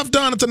get that stuff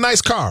done, it's a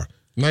nice car.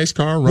 Nice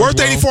car. Worth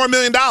 $84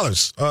 million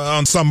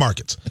on some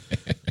markets.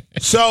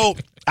 So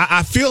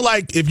I feel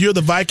like if you're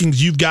the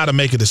Vikings, you've got to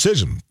make a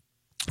decision.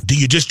 Do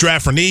you just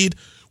draft for need?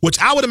 Which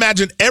I would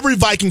imagine every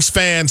Vikings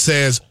fan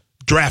says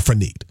draft for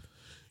need.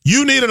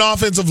 You need an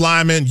offensive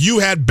lineman. You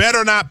had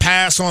better not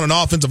pass on an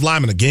offensive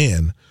lineman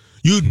again.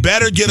 You'd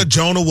better get a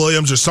Jonah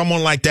Williams or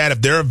someone like that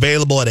if they're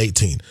available at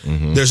 18.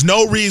 Mm-hmm. There's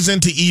no reason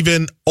to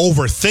even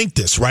overthink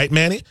this, right,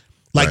 Manny?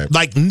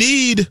 Like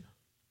need,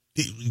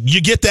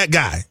 you get that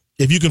guy.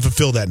 if you can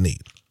fulfill that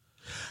need.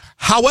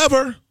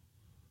 However,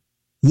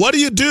 what do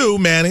you do,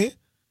 Manny,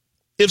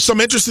 if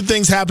some interesting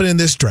things happen in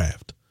this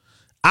draft?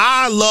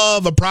 I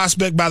love a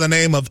prospect by the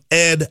name of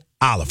Ed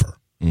Oliver.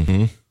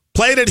 Mm-hmm.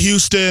 Played at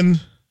Houston,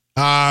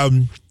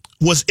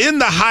 was in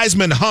the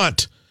Heisman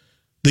hunt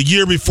the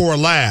year before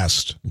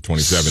last.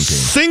 2017.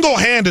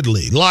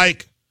 Single-handedly,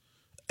 like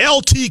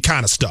LT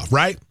kind of stuff,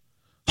 right?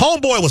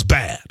 Homeboy was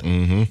bad.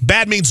 Mm-hmm.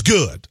 Bad means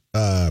good,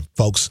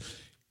 folks.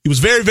 He was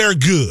very, very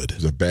good.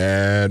 He's a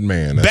bad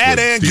man. That's bad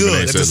and Stephen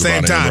good A. at the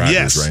same time,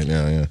 yes. Right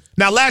now, yeah.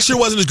 Now, last year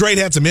wasn't as great.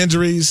 Had some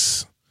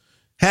injuries.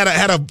 Had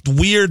a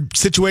weird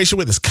situation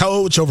with his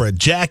coach over a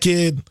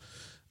jacket.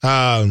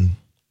 I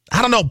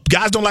don't know.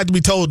 Guys don't like to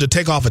be told to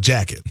take off a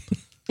jacket.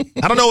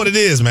 I don't know what it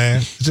is, man.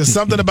 It's just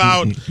something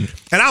about,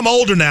 and I'm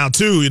older now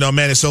too,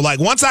 man. So like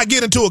once I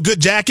get into a good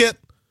jacket,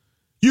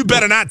 you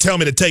better not tell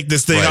me to take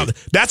this thing out.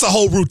 That's a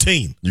whole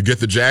routine. You get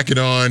the jacket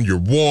on, you're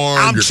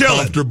warm, you're chilling.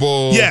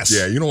 Comfortable. Yes.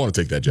 Yeah, you don't want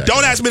to take that jacket Don't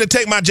off. ask me to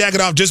take my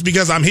jacket off just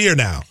because I'm here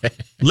now.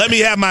 Let me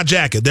have my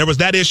jacket. There was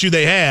that issue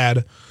they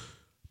had.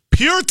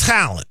 Pure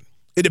talent.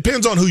 It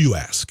depends on who you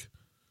ask.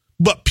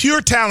 But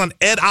pure talent,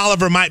 Ed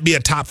Oliver might be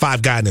a top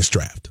 5 guy in this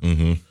draft.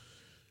 Mm-hmm.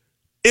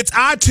 It's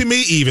odd to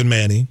me even,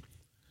 Manny,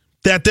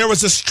 that there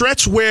was a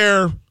stretch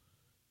where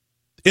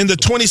in the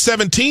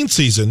 2017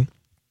 season,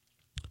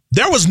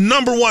 there was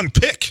number 1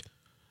 pick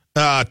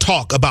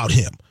talk about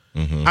him.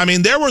 Mm-hmm. I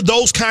mean, there were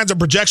those kinds of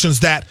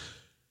projections that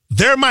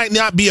there might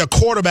not be a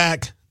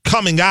quarterback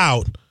coming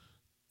out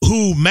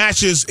who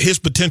matches his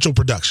potential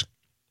production.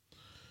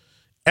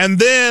 And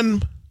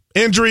then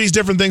injuries,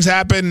 different things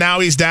happen. Now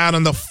he's down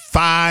in the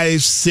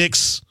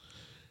 5-6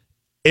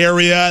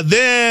 area.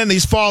 Then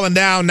he's falling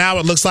down. Now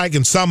it looks like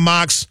in some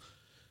mocks,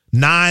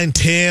 9,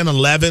 10,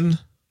 11.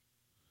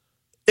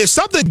 If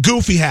something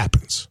goofy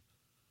happens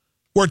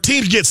where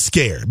teams get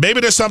scared,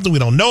 maybe there's something we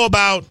don't know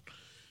about,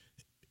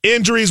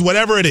 injuries,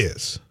 whatever it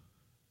is.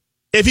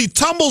 If he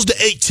tumbles to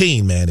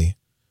 18, Manny,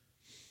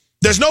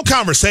 there's no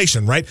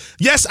conversation, right?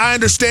 Yes, I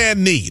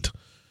understand need.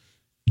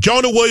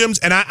 Jonah Williams,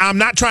 and I'm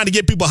not trying to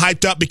get people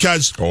hyped up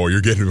because... Oh,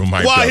 you're getting them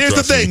hyped up. Well, here's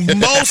the thing.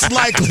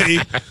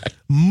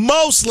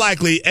 Most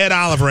likely, Ed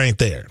Oliver ain't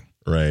there.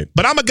 Right.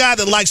 But I'm a guy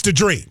that likes to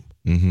dream.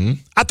 Mm-hmm.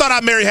 I thought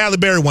I'd marry Halle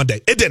Berry one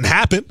day. It didn't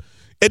happen.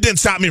 It didn't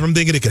stop me from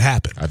thinking it could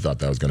happen. I thought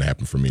that was going to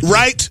happen for me, too.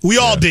 Right? We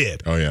all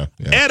did. Oh, yeah.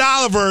 Ed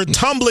Oliver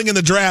tumbling in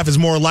the draft is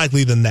more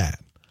likely than that.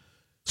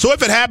 So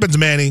if it happens,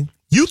 Manny,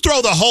 you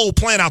throw the whole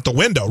plan out the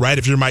window, right?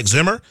 If you're Mike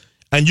Zimmer,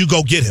 and you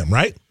go get him,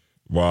 right?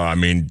 Well, I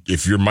mean,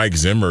 if you're Mike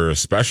Zimmer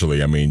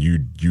especially, I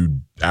mean,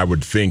 I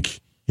would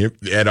think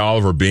Ed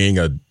Oliver being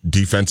a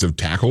defensive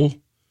tackle,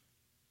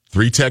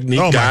 3 technique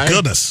guy. Oh, my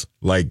goodness.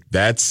 Like,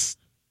 that's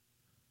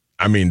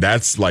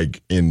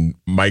like in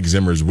Mike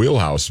Zimmer's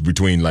wheelhouse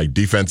between like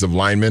defensive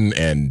linemen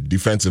and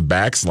defensive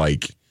backs.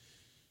 Like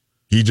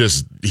he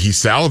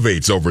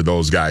salivates over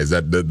those guys,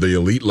 that the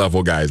elite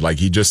level guys. Like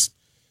he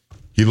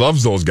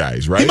loves those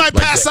guys, right? He might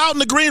pass out in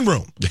the green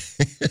room.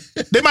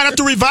 They might have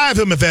to revive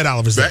him if Ed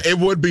Oliver's there. It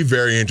would be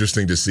very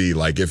interesting to see,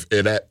 like if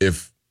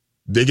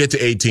they get to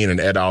 18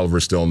 and Ed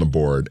Oliver's still on the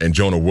board and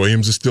Jonah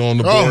Williams is still on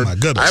the board. Oh my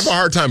goodness! I have a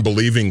hard time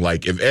believing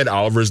like if Ed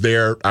Oliver's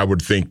there, I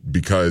would think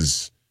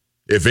because.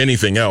 If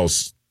anything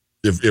else,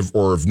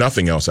 if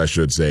nothing else, I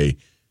should say,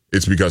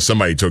 it's because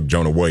somebody took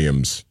Jonah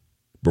Williams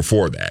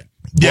before that.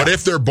 Yeah. But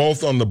if they're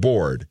both on the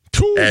board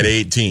at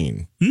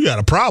 18, you got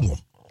a problem.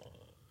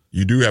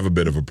 You do have a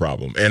bit of a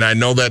problem. And I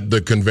know that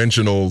the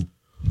conventional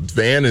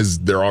fan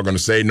they're all going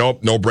to say,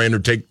 nope, no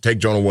brainer, take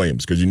Jonah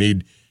Williams because you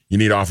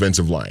need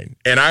offensive line.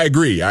 And I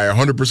agree. I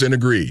 100%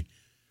 agree.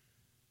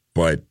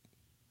 But,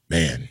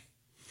 man.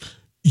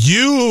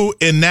 You,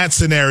 in that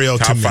scenario,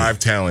 top 5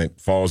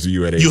 talent falls to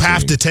you at 18. You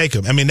have to take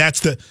him. I mean,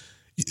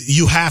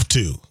 you have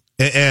to.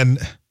 And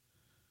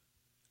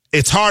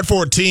it's hard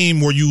for a team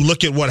where you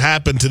look at what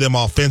happened to them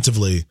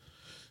offensively.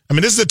 I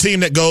mean, this is a team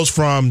that goes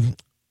from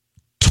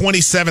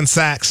 27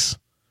 sacks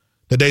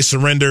that they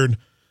surrendered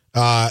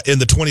in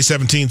the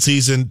 2017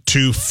 season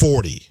to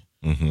 40,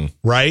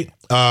 right?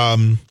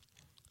 And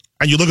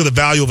you look at the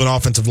value of an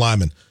offensive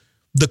lineman.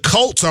 The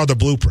Colts are the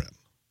blueprint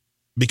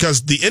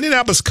because the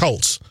Indianapolis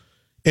Colts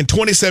in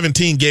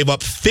 2017 gave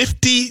up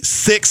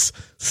 56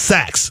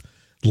 sacks,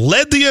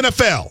 led the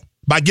NFL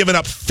by giving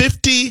up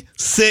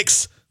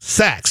 56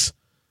 sacks.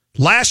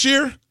 Last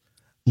year,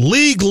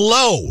 league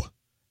low,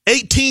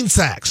 18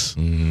 sacks.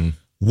 Mm-hmm.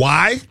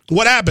 Why?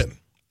 What happened?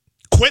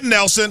 Quentin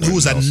Nelson, who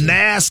was a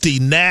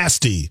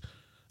nasty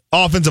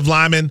offensive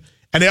lineman,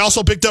 and they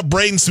also picked up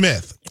Braden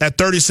Smith at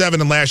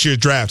 37 in last year's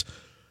draft.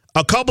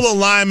 A couple of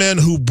linemen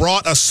who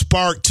brought a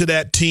spark to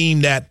that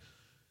team that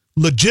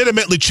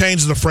legitimately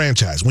changed the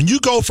franchise. When you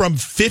go from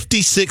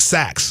 56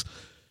 sacks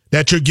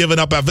that you're giving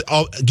up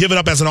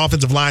as an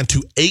offensive line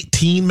to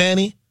 18,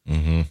 Manny,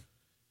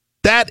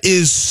 that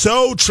is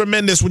so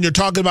tremendous when you're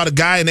talking about a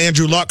guy in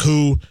Andrew Luck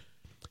who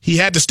he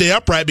had to stay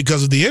upright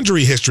because of the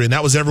injury history, and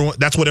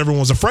that's what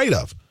everyone was afraid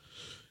of.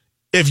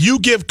 If you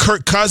give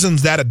Kirk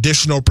Cousins that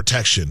additional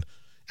protection,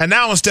 and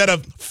now instead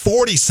of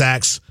 40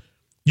 sacks,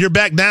 you're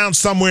back down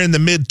somewhere in the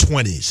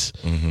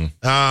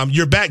mid-20s.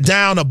 You're back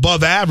down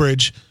above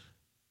average.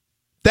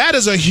 That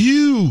is a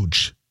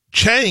huge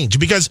change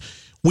because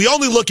we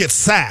only look at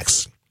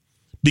sacks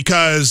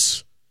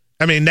because,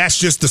 I mean, that's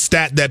just the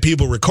stat that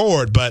people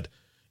record, but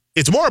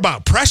it's more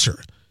about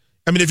pressure.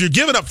 I mean, if you're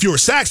giving up fewer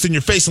sacks, then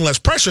you're facing less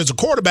pressure as a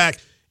quarterback,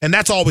 and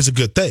that's always a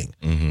good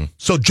thing.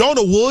 So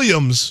Jonah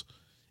Williams,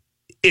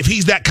 if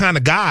he's that kind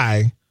of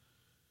guy,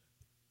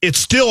 it's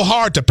still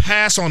hard to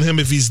pass on him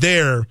if he's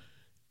there,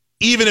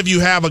 even if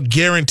you have a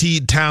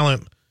guaranteed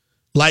talent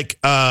like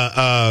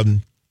my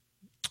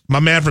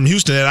man from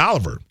Houston, Ed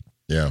Oliver.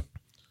 Yeah.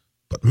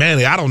 But,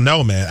 Manny, I don't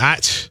know, man.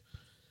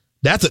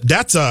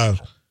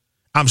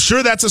 I'm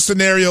sure that's a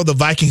scenario the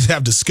Vikings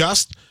have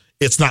discussed.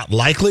 It's not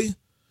likely.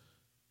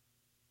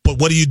 But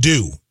what do you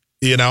do?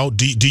 You know,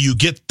 do you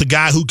get the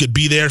guy who could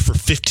be there for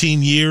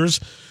 15 years,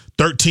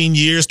 13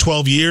 years,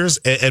 12 years,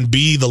 and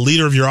be the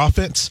leader of your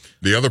offense?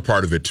 The other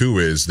part of it, too,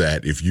 is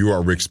that if you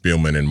are Rick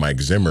Spielman and Mike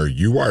Zimmer,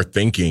 you are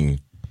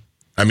thinking,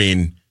 I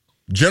mean,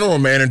 general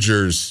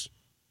managers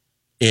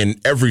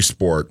in every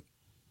sport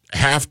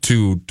have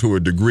to a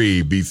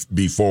degree,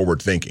 be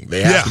forward-thinking.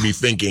 They have to be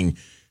thinking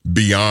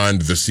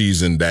beyond the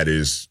season that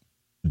is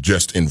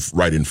just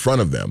right in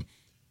front of them.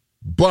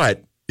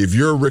 But if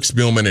you're Rick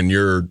Spielman and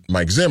you're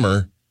Mike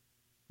Zimmer,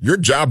 your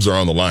jobs are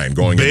on the line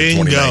going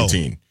into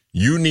 2019.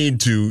 You need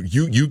to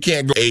you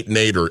can't go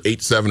 8-8 or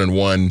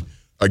 8-7-1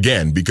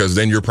 again because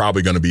then you're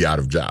probably going to be out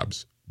of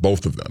jobs,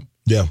 both of them.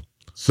 Yeah.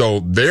 So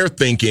they're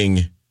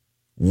thinking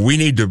we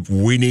need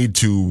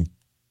to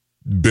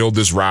build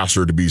this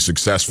roster to be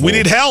successful. We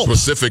need help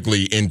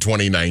specifically in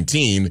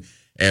 2019,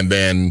 and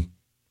then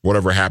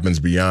whatever happens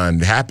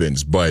beyond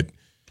happens. But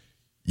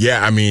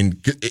yeah, I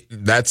mean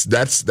that's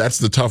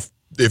the tough.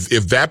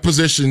 If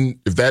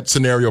that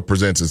scenario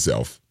presents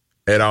itself,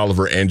 Ed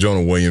Oliver and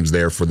Jonah Williams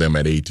there for them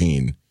at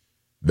 18,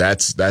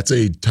 that's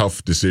a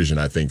tough decision,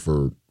 I think,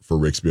 for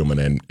Rick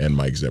Spielman and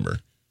Mike Zimmer.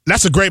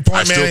 That's a great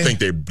point, man. I still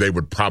think they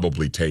would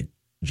probably take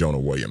Jonah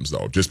Williams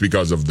though, just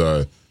because of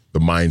the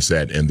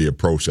mindset and the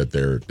approach that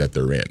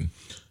they're in.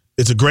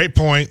 It's a great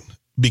point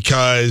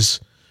because,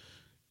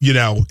 you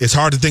know, it's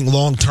hard to think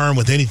long term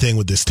with anything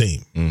with this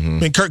team. I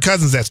mean, Kirk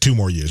Cousins, that's 2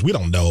 more years. We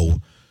don't know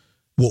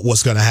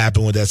what's going to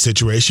happen with that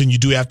situation. You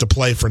do have to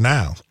play for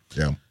now.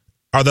 Yeah.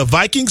 Are the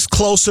Vikings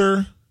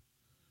closer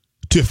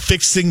to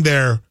fixing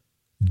their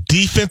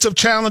defensive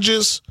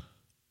challenges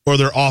or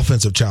their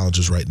offensive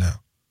challenges right now?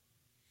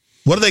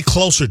 What are they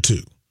closer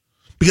to?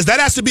 Because that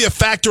has to be a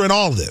factor in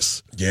all of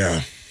this.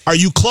 Yeah. Are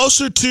you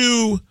closer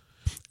to,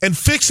 and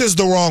fix is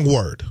the wrong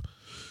word,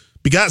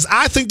 because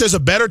I think there's a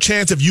better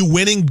chance of you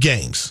winning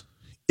games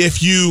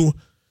if you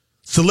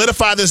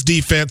solidify this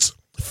defense,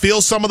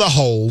 fill some of the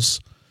holes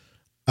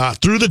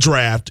through the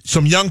draft,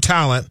 some young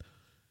talent,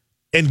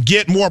 and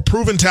get more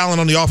proven talent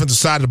on the offensive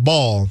side of the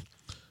ball.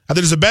 I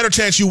think there's a better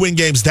chance you win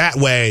games that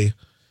way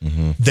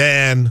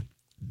than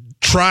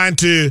trying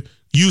to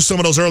use some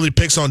of those early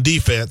picks on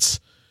defense.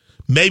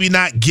 Maybe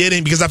not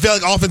getting, because I feel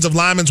like offensive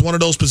lineman's one of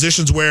those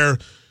positions where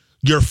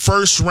your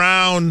first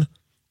round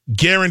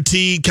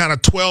guaranteed kind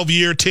of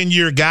 12-year,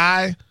 10-year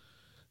guy,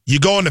 you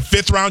go in the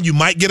 5th round, you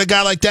might get a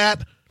guy like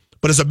that,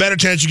 but it's a better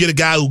chance you get a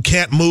guy who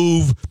can't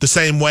move the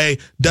same way,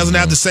 doesn't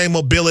have the same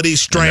mobility,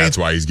 strength. And that's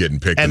why he's getting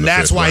picked in the 5th round.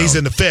 And that's why he's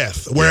in the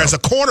 5th. Whereas a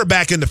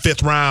cornerback in the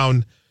 5th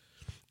round,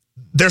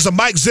 there's a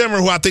Mike Zimmer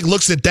who I think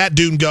looks at that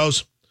dude and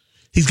goes,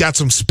 he's got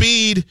some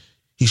speed,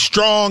 he's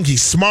strong,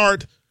 he's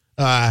smart,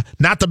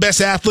 not the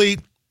best athlete,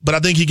 but I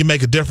think he can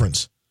make a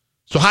difference.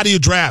 So how do you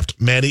draft,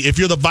 Manny? If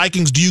you're the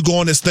Vikings, do you go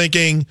on this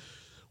thinking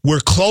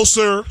we're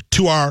closer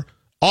to our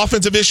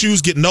offensive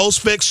issues, getting those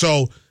fixed,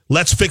 so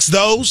let's fix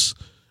those?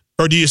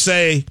 Or do you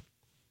say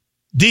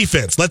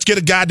defense, let's get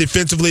a guy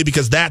defensively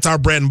because that's our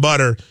bread and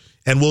butter,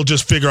 and we'll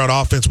just figure out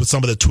offense with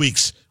some of the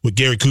tweaks with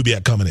Gary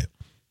Kubiak coming in?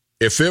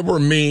 If it were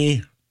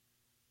me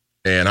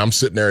and I'm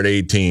sitting there at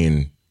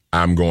 18,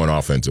 I'm going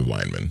offensive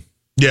lineman.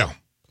 Yeah.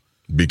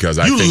 Because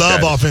I think you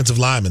love that, offensive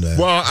linemen, man.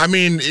 Well, I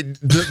mean,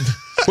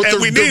 but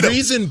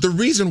the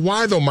reason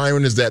why though,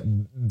 Myron, is that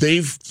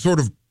they've sort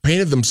of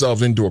painted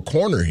themselves into a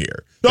corner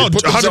here. No, they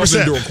put themselves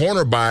 100%. into a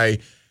corner by,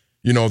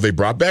 you know, they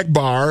brought back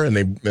Barr and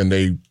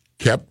they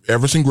kept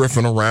Everson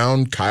Griffin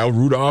around. Kyle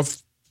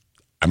Rudolph,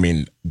 I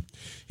mean,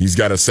 he's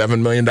got a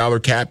 $7 million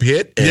cap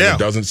hit, and it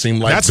doesn't seem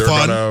like they're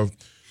going to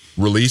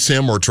release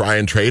him or try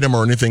and trade him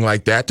or anything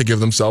like that to give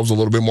themselves a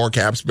little bit more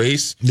cap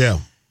space. Yeah.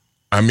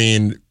 I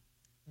mean,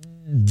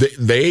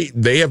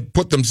 they have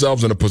put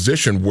themselves in a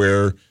position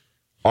where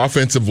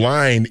offensive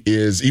line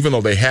is, even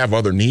though they have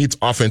other needs,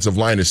 offensive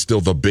line is still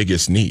the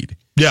biggest need.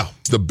 Yeah.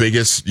 It's the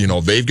biggest, you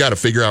know, they've got to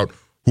figure out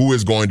who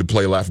is going to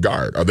play left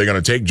guard. Are they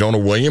going to take Jonah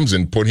Williams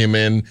and put him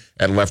in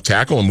at left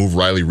tackle and move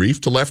Riley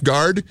Reif to left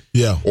guard?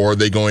 Yeah. Or are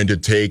they going to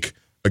take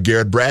a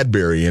Garrett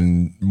Bradbury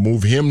and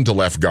move him to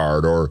left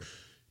guard, or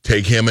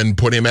take him and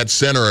put him at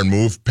center and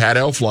move Pat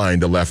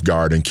Elflein to left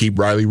guard and keep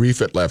Riley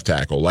Reif at left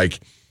tackle?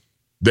 Like,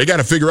 they got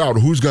to figure out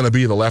who's going to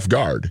be the left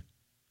guard.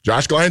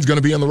 Josh Glein's going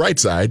to be on the right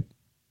side.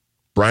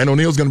 Brian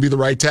O'Neill's going to be the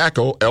right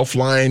tackle.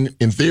 Elflein,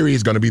 in theory,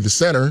 is going to be the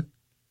center.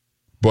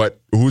 but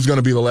who's going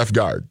to be the left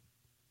guard?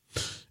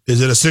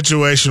 Is it a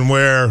situation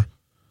where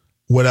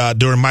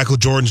during Michael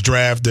Jordan's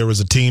draft, there was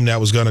a team that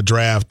was going to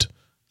draft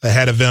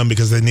ahead of them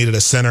because they needed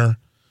a center,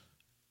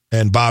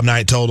 and Bob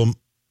Knight told them,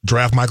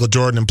 draft Michael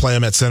Jordan and play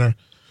him at center?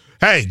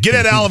 Hey, get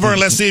Ed Oliver and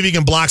let's see if he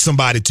can block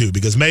somebody too,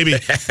 because maybe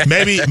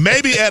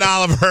Ed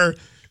Oliver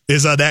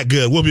is that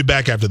good. We'll be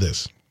back after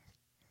this.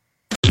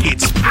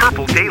 It's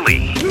Purple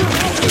Daily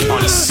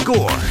on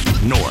Score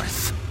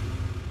North.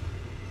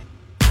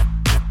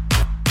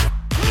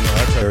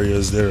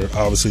 Areas, there are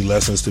obviously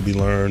lessons to be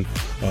learned,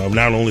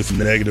 not only from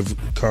negative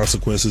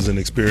consequences and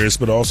experience,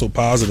 but also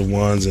positive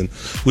ones. And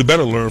we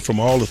better learn from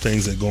all the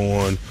things that go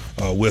on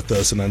with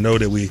us. And I know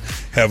that we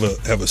have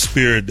a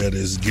spirit that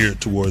is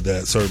geared toward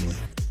that, certainly.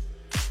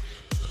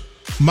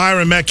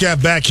 Myron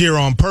Metcalf back here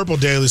on Purple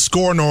Daily,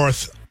 Score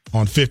North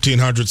on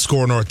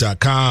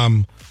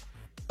 1500scorenorth.com.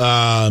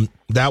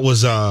 That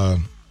was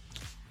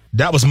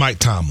Mike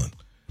Tomlin.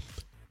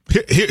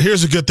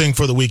 Here's a good thing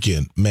for the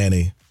weekend,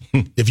 Manny.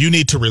 If you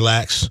need to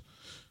relax,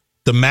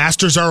 the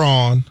Masters are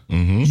on.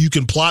 Mm-hmm. You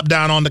can plop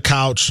down on the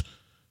couch,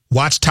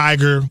 watch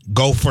Tiger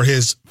go for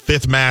his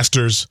 5th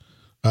Masters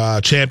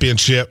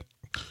championship.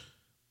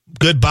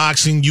 Good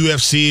boxing,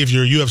 UFC, if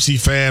you're a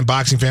UFC fan,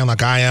 boxing fan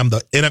like I am.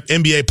 The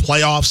NBA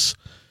playoffs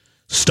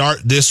start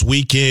this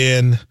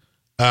weekend.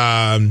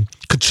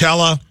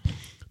 Coachella,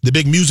 the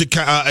big music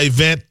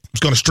event,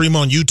 is going to stream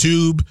on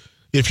YouTube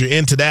if you're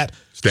into that.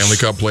 Stanley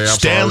Cup playoffs.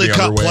 Stanley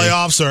Cup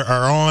playoffs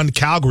are on.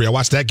 Calgary. I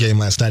watched that game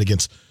last night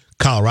against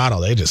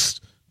Colorado.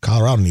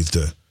 Colorado needs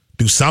to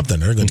do something.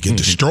 They're going to get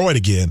destroyed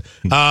again.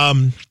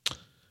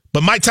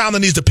 But Mike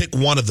Tomlin needs to pick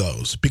one of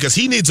those because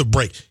he needs a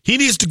break. He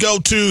needs to go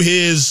to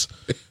his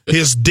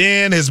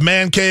den, his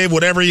man cave,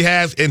 whatever he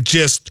has, and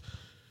just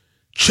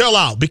chill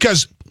out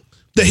because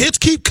the hits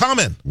keep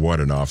coming.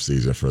 What an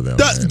offseason for them.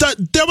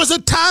 There was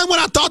a time when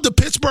I thought the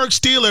Pittsburgh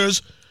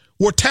Steelers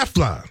were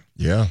Teflon.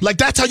 Yeah. Like,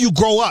 that's how you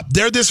grow up.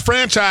 They're this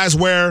franchise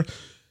where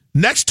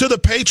next to the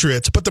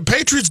Patriots, but the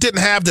Patriots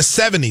didn't have the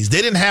 70s.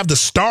 They didn't have the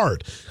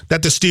start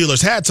that the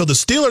Steelers had. So the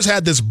Steelers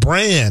had this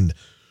brand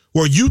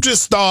where you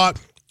just thought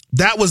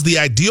that was the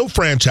ideal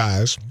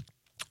franchise.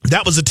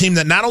 That was a team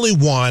that not only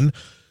won,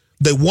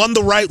 they won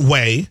the right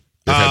way.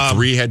 They've had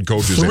 3 head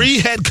coaches. 3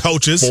 head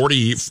coaches.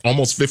 40,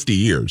 almost 50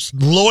 years.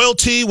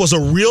 Loyalty was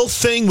a real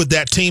thing with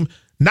that team,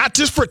 not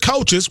just for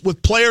coaches,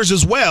 with players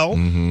as well.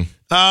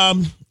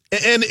 Mm-hmm.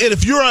 And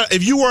if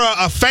you were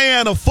a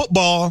fan of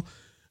football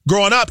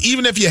growing up,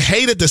 even if you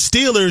hated the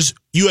Steelers,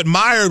 you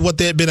admired what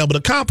they had been able to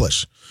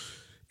accomplish.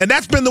 And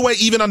that's been the way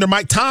even under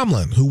Mike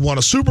Tomlin, who won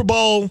a Super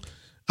Bowl,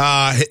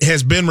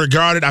 has been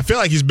regarded. I feel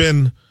like he's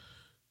been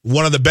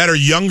one of the better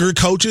younger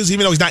coaches,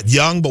 even though he's not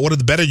young, but one of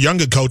the better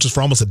younger coaches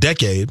for almost a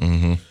decade.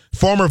 Mm-hmm.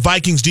 Former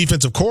Vikings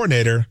defensive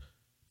coordinator.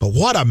 But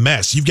what a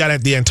mess. You've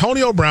got the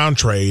Antonio Brown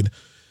trade.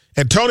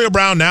 Antonio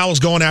Brown now is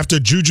going after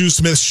Juju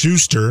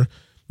Smith-Schuster.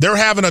 They're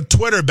having a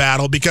Twitter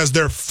battle because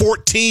they're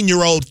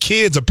 14-year-old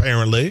kids,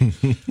 apparently.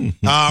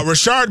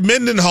 Rashard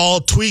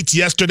Mendenhall tweets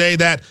yesterday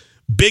that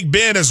Big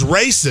Ben is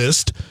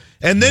racist,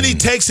 and then he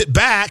takes it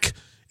back,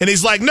 and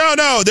he's like,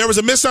 no, there was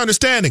a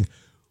misunderstanding.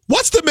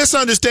 What's the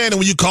misunderstanding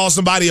when you call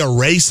somebody a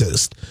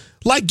racist?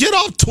 Like, get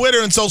off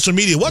Twitter and social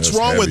media. What's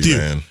wrong with you?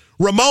 Man.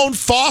 Ramon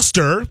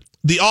Foster,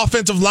 the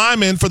offensive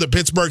lineman for the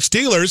Pittsburgh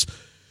Steelers,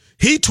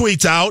 he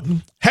tweets out,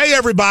 hey,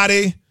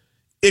 everybody,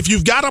 if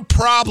you've got a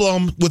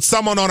problem with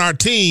someone on our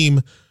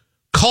team,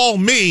 call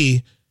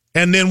me,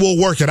 and then we'll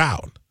work it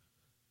out.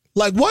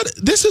 Like, what?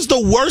 This is the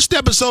worst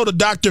episode of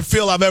Dr.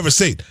 Phil I've ever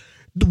seen.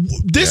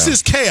 This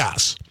is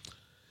chaos.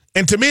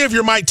 And to me, if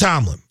you're Mike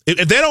Tomlin,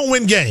 if they don't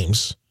win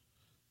games,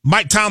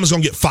 Mike Tomlin's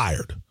going to get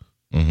fired.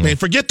 Mm-hmm. I mean,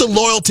 forget the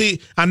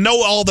loyalty. I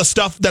know all the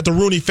stuff that the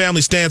Rooney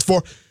family stands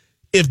for.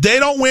 If they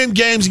don't win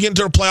games and get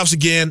into the playoffs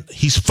again,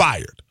 he's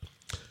fired.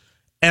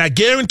 And I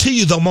guarantee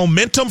you the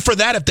momentum for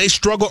that, if they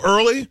struggle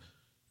early,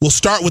 will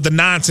start with the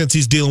nonsense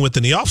he's dealing with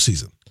in the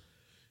offseason.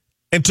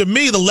 And to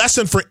me, the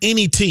lesson for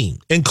any team,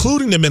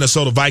 including the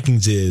Minnesota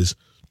Vikings, is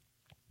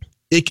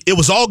it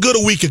was all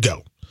good a week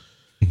ago.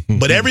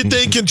 But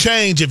everything can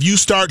change if you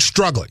start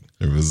struggling.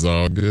 It was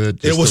all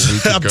good. It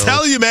was. I'm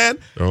telling you, man.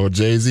 Oh,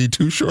 Jay-Z,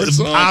 Too Short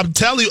song. I'm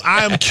telling you,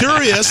 I am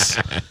curious.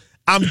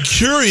 I'm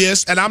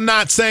curious, and I'm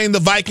not saying the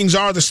Vikings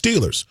are the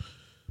Steelers.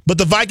 But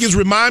the Vikings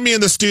remind me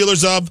of the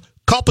Steelers of a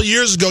couple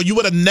years ago. You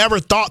would have never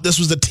thought this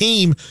was a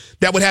team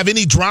that would have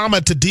any drama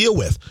to deal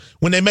with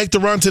when they make the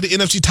run to the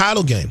NFC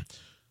title game.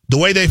 The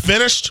way they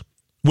finished,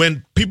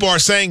 when people are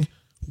saying,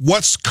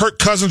 what's Kirk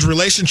Cousins'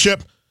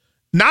 relationship,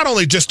 not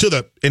only just to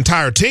the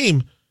entire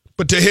team,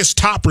 but to his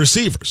top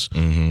receivers.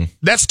 Mm-hmm.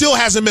 That still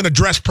hasn't been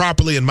addressed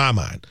properly in my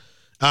mind.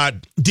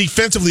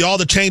 Defensively, all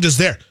the changes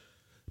there.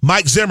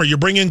 Mike Zimmer, you're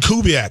bringing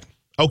Kubiak.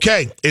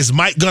 Okay, is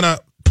Mike going to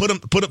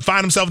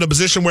find himself in a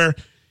position where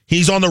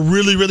he's on the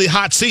really, really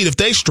hot seat if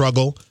they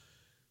struggle?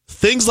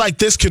 Things like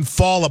this can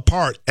fall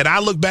apart. And I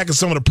look back at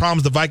some of the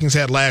problems the Vikings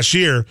had last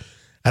year,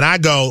 and I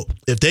go,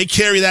 if they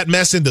carry that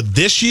mess into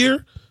this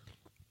year,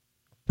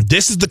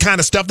 this is the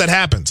kind of stuff that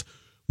happens.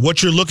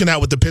 What you're looking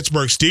at with the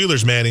Pittsburgh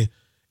Steelers, Manny,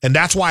 and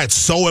that's why it's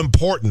so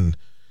important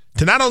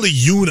to not only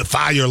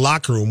unify your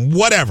locker room,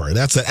 whatever,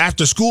 that's an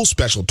after-school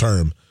special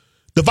term,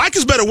 the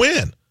Vikings better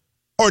win,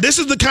 or this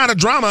is the kind of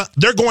drama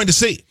they're going to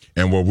see.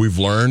 And what we've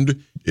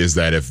learned is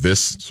that if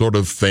this sort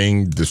of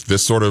thing,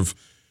 this sort of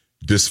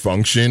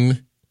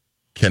dysfunction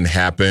can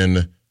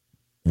happen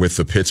with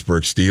the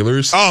Pittsburgh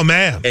Steelers. Oh,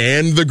 man.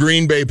 And the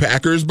Green Bay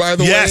Packers, by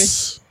the way,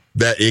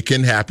 that it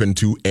can happen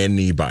to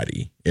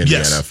anybody in the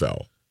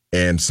NFL.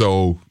 And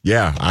so,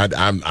 yeah,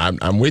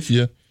 I'm with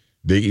you.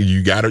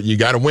 You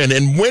gotta win,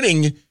 and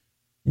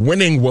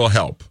winning will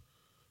help.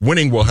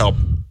 Winning will help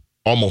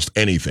almost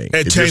anything.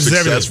 If you're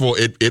successful,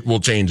 it will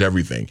change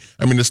everything.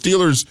 I mean, the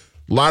Steelers,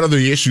 a lot of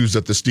the issues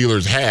that the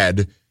Steelers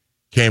had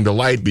came to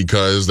light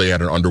because they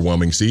had an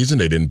underwhelming season.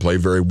 They didn't play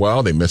very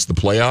well. They missed the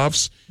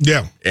playoffs.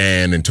 Yeah.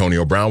 And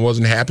Antonio Brown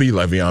wasn't happy.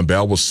 Le'Veon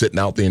Bell was sitting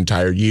out the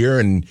entire year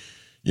and,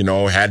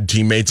 had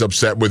teammates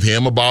upset with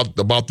him about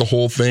the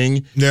whole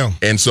thing. Yeah.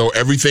 And so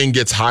everything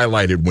gets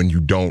highlighted when you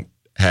don't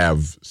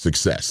have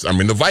success. I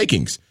mean, the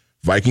Vikings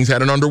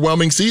had an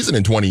underwhelming season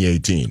in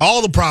 2018.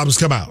 All the problems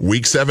come out.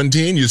 Week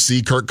 17, you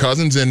see Kirk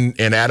Cousins and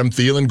Adam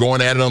Thielen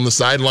going at it on the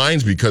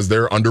sidelines because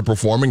they're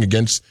underperforming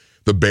against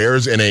the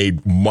Bears in a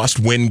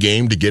must-win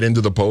game to get into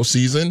the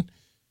postseason.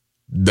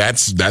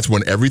 That's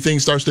when everything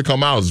starts to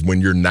come out, is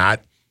when you're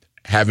not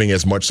having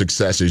as much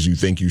success as you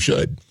think you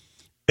should.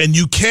 And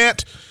you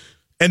can't,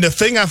 and the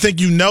thing I think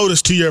you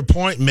notice, to your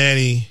point,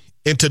 Manny,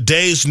 in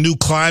today's new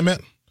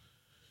climate,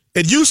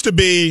 it used to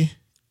be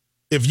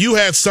if you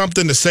had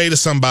something to say to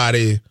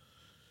somebody,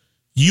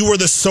 you were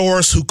the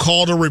source who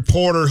called a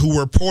reporter who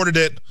reported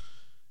it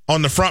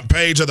on the front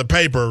page of the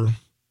paper,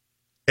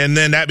 and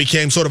then that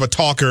became sort of a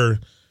talker,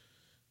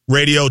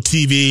 radio,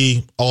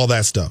 TV, all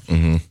that stuff.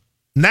 Mm-hmm.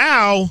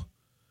 Now,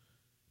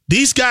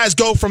 these guys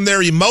go from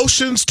their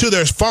emotions to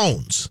their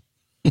phones.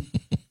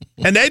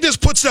 And they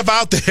just put stuff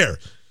out there.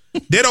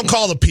 They don't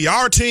call the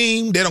PR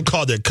team. They don't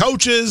call their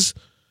coaches.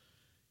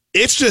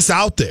 It's just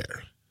out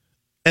there.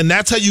 And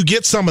that's how you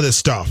get some of this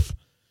stuff.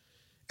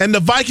 And the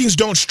Vikings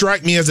don't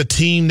strike me as a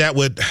team that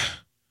would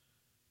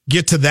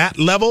get to that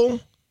level.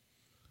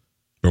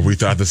 But we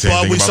thought the same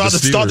thing about the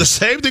Steelers. Thought the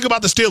same thing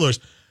about the Steelers.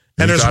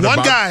 And there's one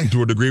guy.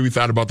 To a degree, we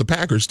thought about the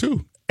Packers,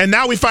 too. And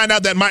now we find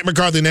out that Mike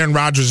McCarthy and Aaron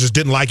Rodgers just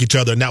didn't like each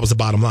other, and that was the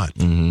bottom line.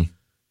 Mm-hmm.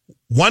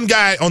 One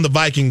guy on the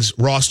Vikings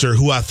roster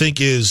who I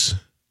think is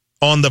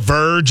on the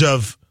verge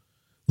of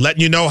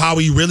letting you know how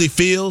he really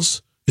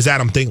feels is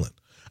Adam Thielen.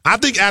 I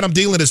think Adam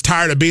Thielen is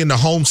tired of being the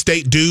home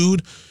state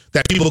dude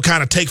that people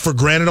kind of take for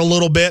granted a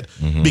little bit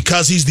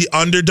because he's the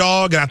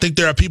underdog, and I think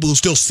there are people who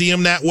still see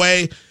him that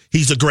way.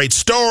 He's a great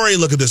story.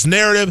 Look at this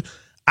narrative.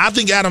 I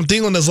think Adam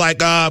Thielen is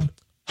like,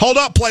 hold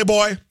up,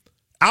 Playboy.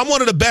 I'm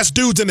one of the best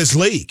dudes in this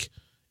league,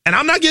 and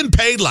I'm not getting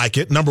paid like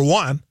it, number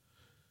one.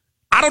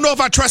 I don't know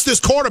if I trust this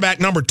quarterback,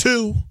 number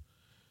two.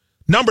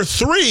 Number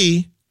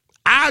three,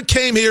 I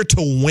came here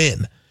to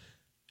win.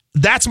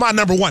 That's my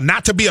number one,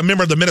 not to be a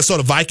member of the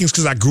Minnesota Vikings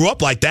because I grew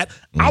up like that.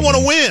 I want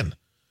to win.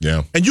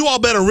 Yeah. And you all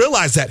better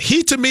realize that.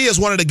 He, to me, is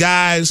one of the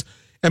guys,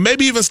 and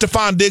maybe even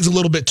Stephon Diggs a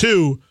little bit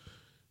too,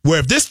 where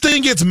if this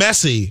thing gets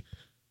messy,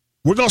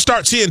 we're going to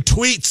start seeing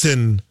tweets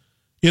and,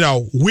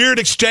 weird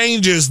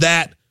exchanges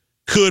that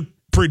could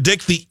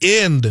predict the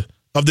end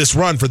of this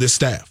run for this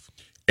staff.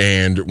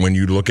 And when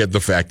you look at the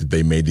fact that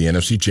they made the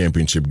NFC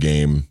Championship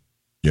game,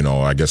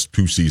 I guess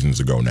 2 seasons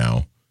ago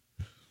now,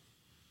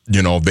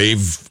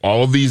 they've,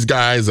 all of these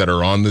guys that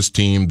are on this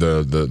team,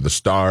 the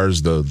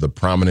stars, the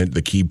prominent,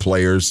 the key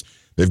players,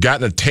 they've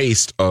gotten a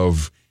taste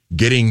of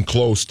getting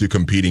close to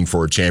competing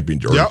for a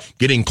championship or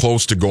getting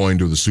close to going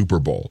to the Super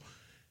Bowl.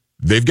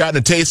 They've gotten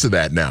a taste of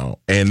that now.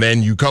 And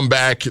then you come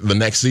back the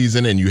next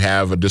season and you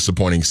have a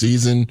disappointing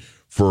season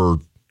for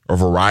a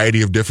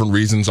variety of different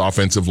reasons.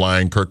 Offensive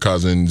line, Kirk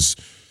Cousins,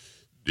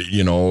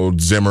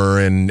 Zimmer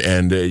and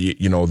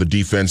the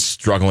defense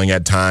struggling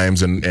at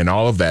times and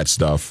all of that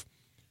stuff.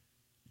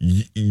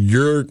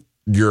 You're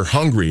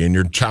hungry and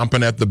you're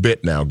chomping at the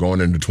bit now going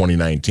into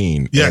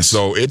 2019. Yes. And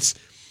so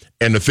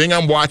and the thing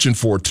I'm watching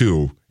for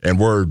too, and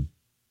we're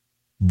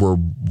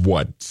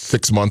what,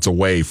 6 months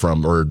away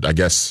from, or I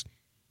guess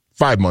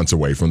 5 months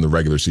away from the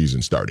regular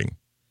season starting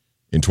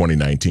in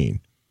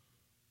 2019.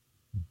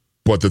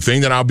 But the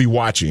thing that I'll be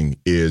watching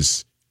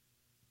is,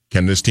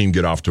 can this team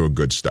get off to a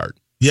good start?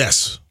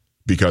 Yes.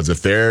 Because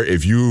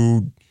if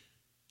you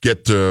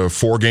get to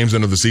 4 games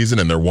into the season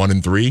and they're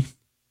 1-3,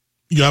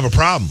 you have a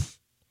problem.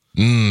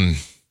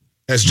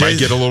 Might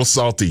get a little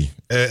salty.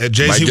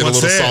 Jay-Z might get a little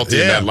said,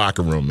 salty in that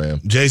locker room,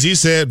 man. Jay-Z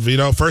said,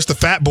 first the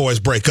fat boys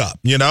break up.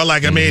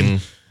 I mean,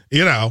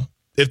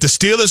 if the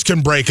Steelers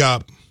can break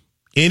up,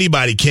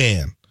 anybody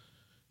can.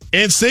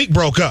 NSYNC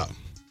broke up.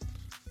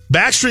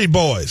 Backstreet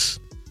Boys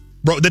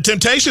broke. The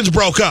Temptations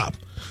broke up.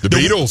 The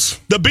Beatles.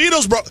 The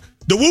Beatles broke.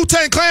 The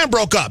Wu-Tang Clan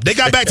broke up. They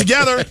got back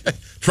together.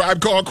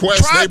 Tribe Called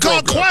Quest. Tribe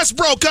Called Quest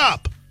broke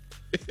up.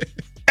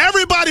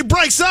 Everybody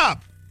breaks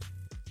up.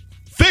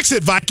 Fix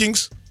it,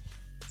 Vikings.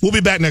 We'll be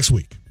back next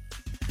week.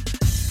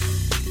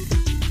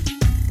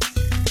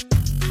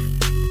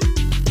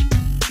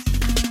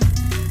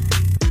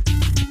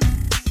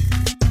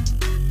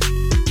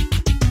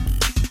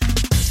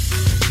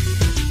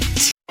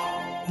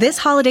 This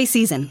holiday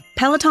season,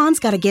 Peloton's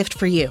got a gift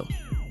for you.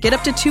 Get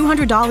up to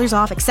 $200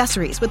 off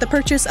accessories with the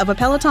purchase of a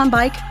Peloton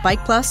bike,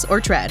 Bike Plus,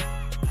 or Tread.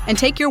 And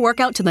take your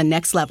workout to the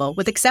next level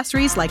with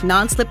accessories like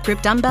non-slip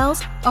grip dumbbells,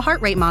 a heart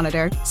rate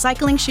monitor,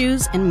 cycling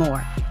shoes, and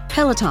more.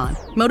 Peloton,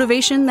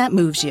 motivation that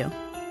moves you.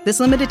 This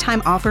limited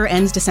time offer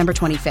ends December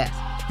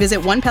 25th. Visit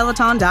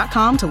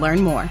onepeloton.com to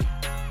learn more.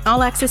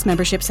 All access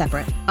membership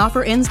separate.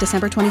 Offer ends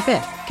December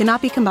 25th.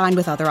 Cannot be combined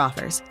with other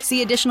offers.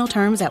 See additional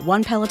terms at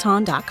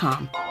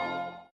onepeloton.com.